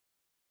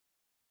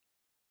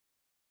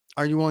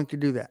 Are you willing to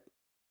do that?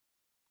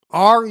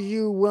 Are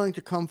you willing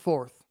to come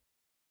forth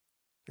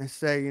and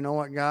say, you know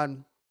what,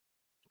 God,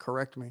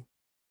 correct me?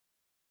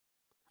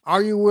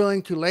 Are you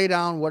willing to lay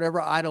down whatever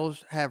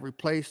idols have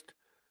replaced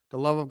the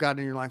love of God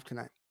in your life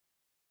tonight?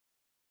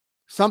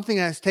 Something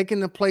that has taken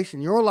the place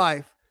in your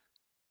life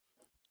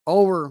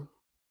over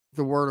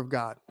the word of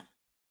God.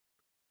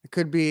 It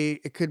could be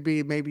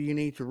maybe you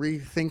need to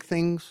rethink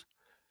things,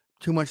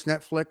 too much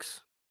Netflix.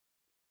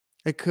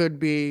 It could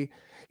be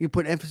you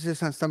put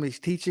emphasis on somebody's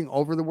teaching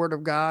over the word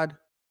of God.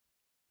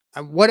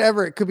 And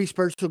whatever, it could be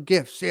spiritual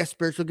gifts. Yes,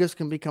 spiritual gifts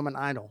can become an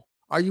idol.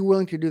 Are you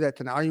willing to do that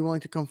tonight? Are you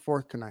willing to come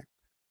forth tonight?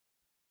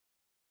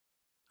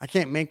 I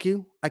can't make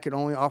you. I can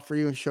only offer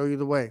you and show you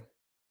the way.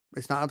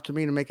 It's not up to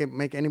me to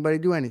make anybody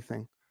do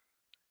anything.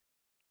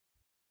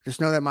 Just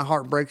know that my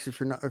heart breaks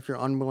if you're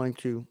unwilling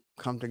to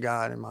come to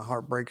God, and my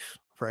heart breaks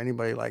for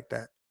anybody like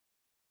that.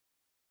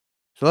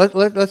 So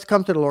let's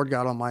come to the Lord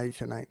God Almighty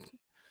tonight.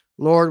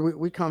 Lord,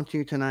 we come to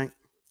you tonight,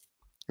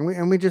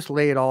 and we just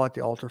lay it all at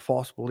the altar.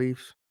 False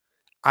beliefs,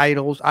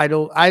 idols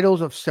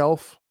of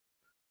self,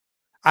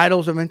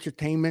 idols of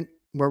entertainment,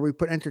 where we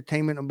put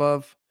entertainment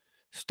above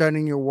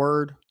studying your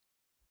word,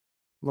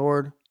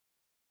 Lord.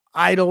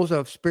 Idols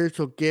of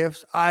spiritual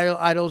gifts,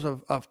 idols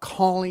of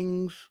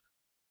callings,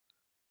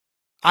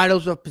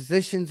 idols of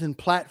positions and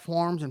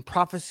platforms and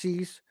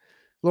prophecies.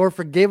 Lord,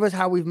 forgive us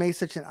how we've made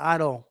such an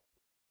idol.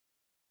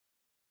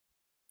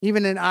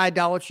 Even in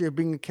idolatry of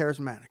being a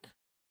charismatic.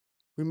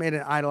 We made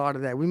an idol out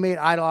of that. We made an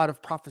idol out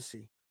of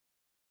prophecy.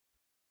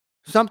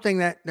 Something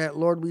that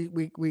Lord,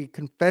 we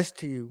confess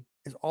to you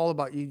is all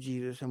about you,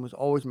 Jesus, and was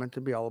always meant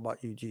to be all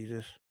about you,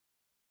 Jesus.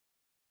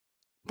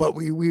 But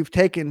we've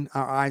taken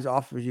our eyes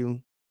off of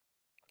you.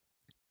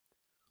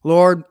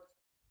 Lord,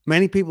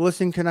 many people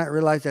listening tonight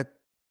realize that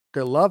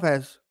their love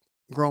has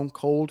grown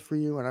cold for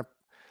you, and I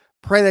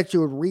pray that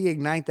you would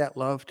reignite that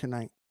love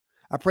tonight.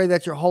 I pray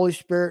that your Holy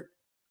Spirit,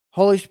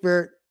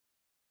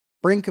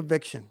 bring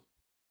conviction.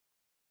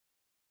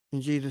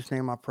 In Jesus'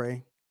 name I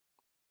pray.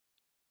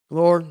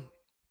 Lord,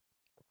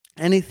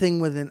 anything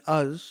within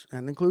us,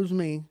 and includes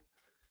me,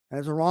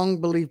 as a wrong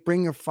belief,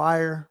 bring your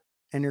fire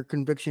and your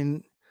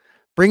conviction.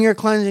 Bring your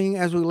cleansing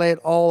as we lay it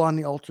all on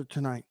the altar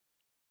tonight.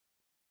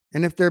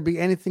 And if there be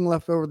anything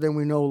left over, then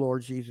we know,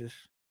 Lord Jesus,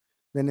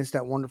 then it's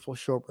that wonderful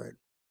showbread.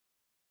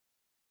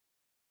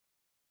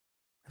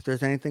 If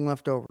there's anything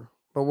left over.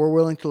 But we're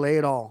willing to lay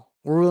it all.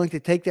 We're willing to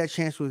take that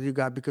chance with you,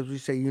 God, because we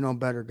say you know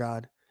better,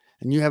 God.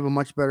 And you have a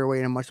much better way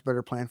and a much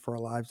better plan for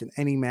our lives than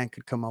any man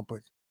could come up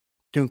with,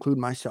 to include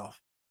myself.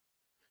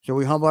 So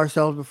we humble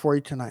ourselves before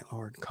you tonight,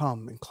 Lord.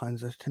 Come and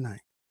cleanse us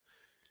tonight.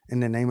 In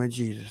the name of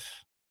Jesus.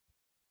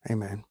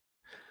 Amen.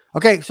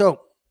 Okay,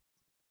 so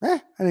I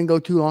didn't go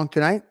too long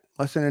tonight.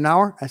 Less than an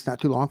hour. That's not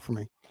too long for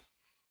me.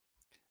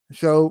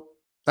 So,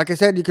 like I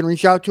said, you can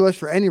reach out to us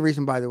for any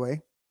reason, by the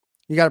way.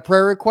 You got a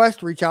prayer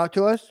request, reach out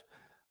to us.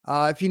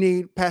 If you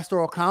need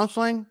pastoral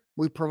counseling,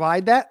 we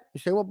provide that. You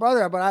say, well,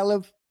 brother, but I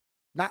live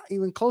not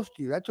even close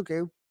to you. That's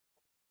okay.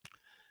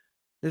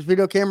 This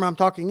video camera I'm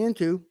talking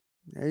into,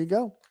 there you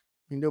go.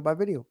 You can do it by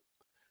video.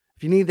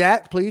 If you need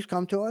that, please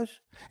come to us.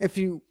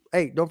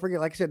 Don't forget,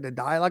 like I said, the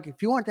dialogue.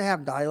 If you want to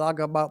have dialogue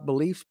about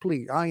beliefs,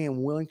 please, I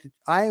am willing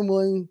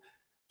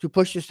to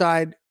push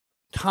aside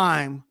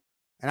time,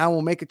 and I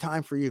will make a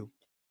time for you.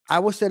 I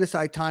will set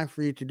aside time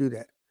for you to do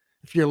that.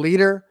 If you're a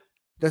leader,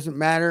 doesn't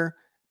matter.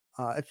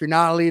 If you're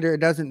not a leader, it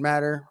doesn't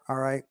matter. All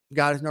right.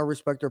 God is no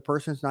respecter of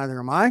persons, neither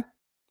am I.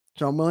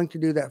 So I'm willing to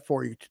do that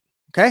for you.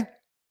 Okay.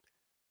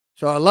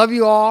 So I love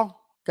you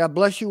all. God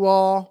bless you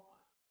all.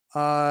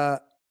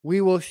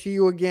 We will see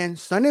you again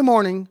Sunday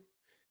morning,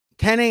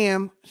 10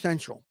 a.m.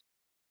 Central.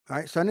 All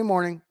right. Sunday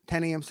morning,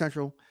 10 a.m.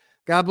 Central.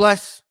 God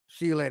bless.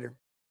 See you later.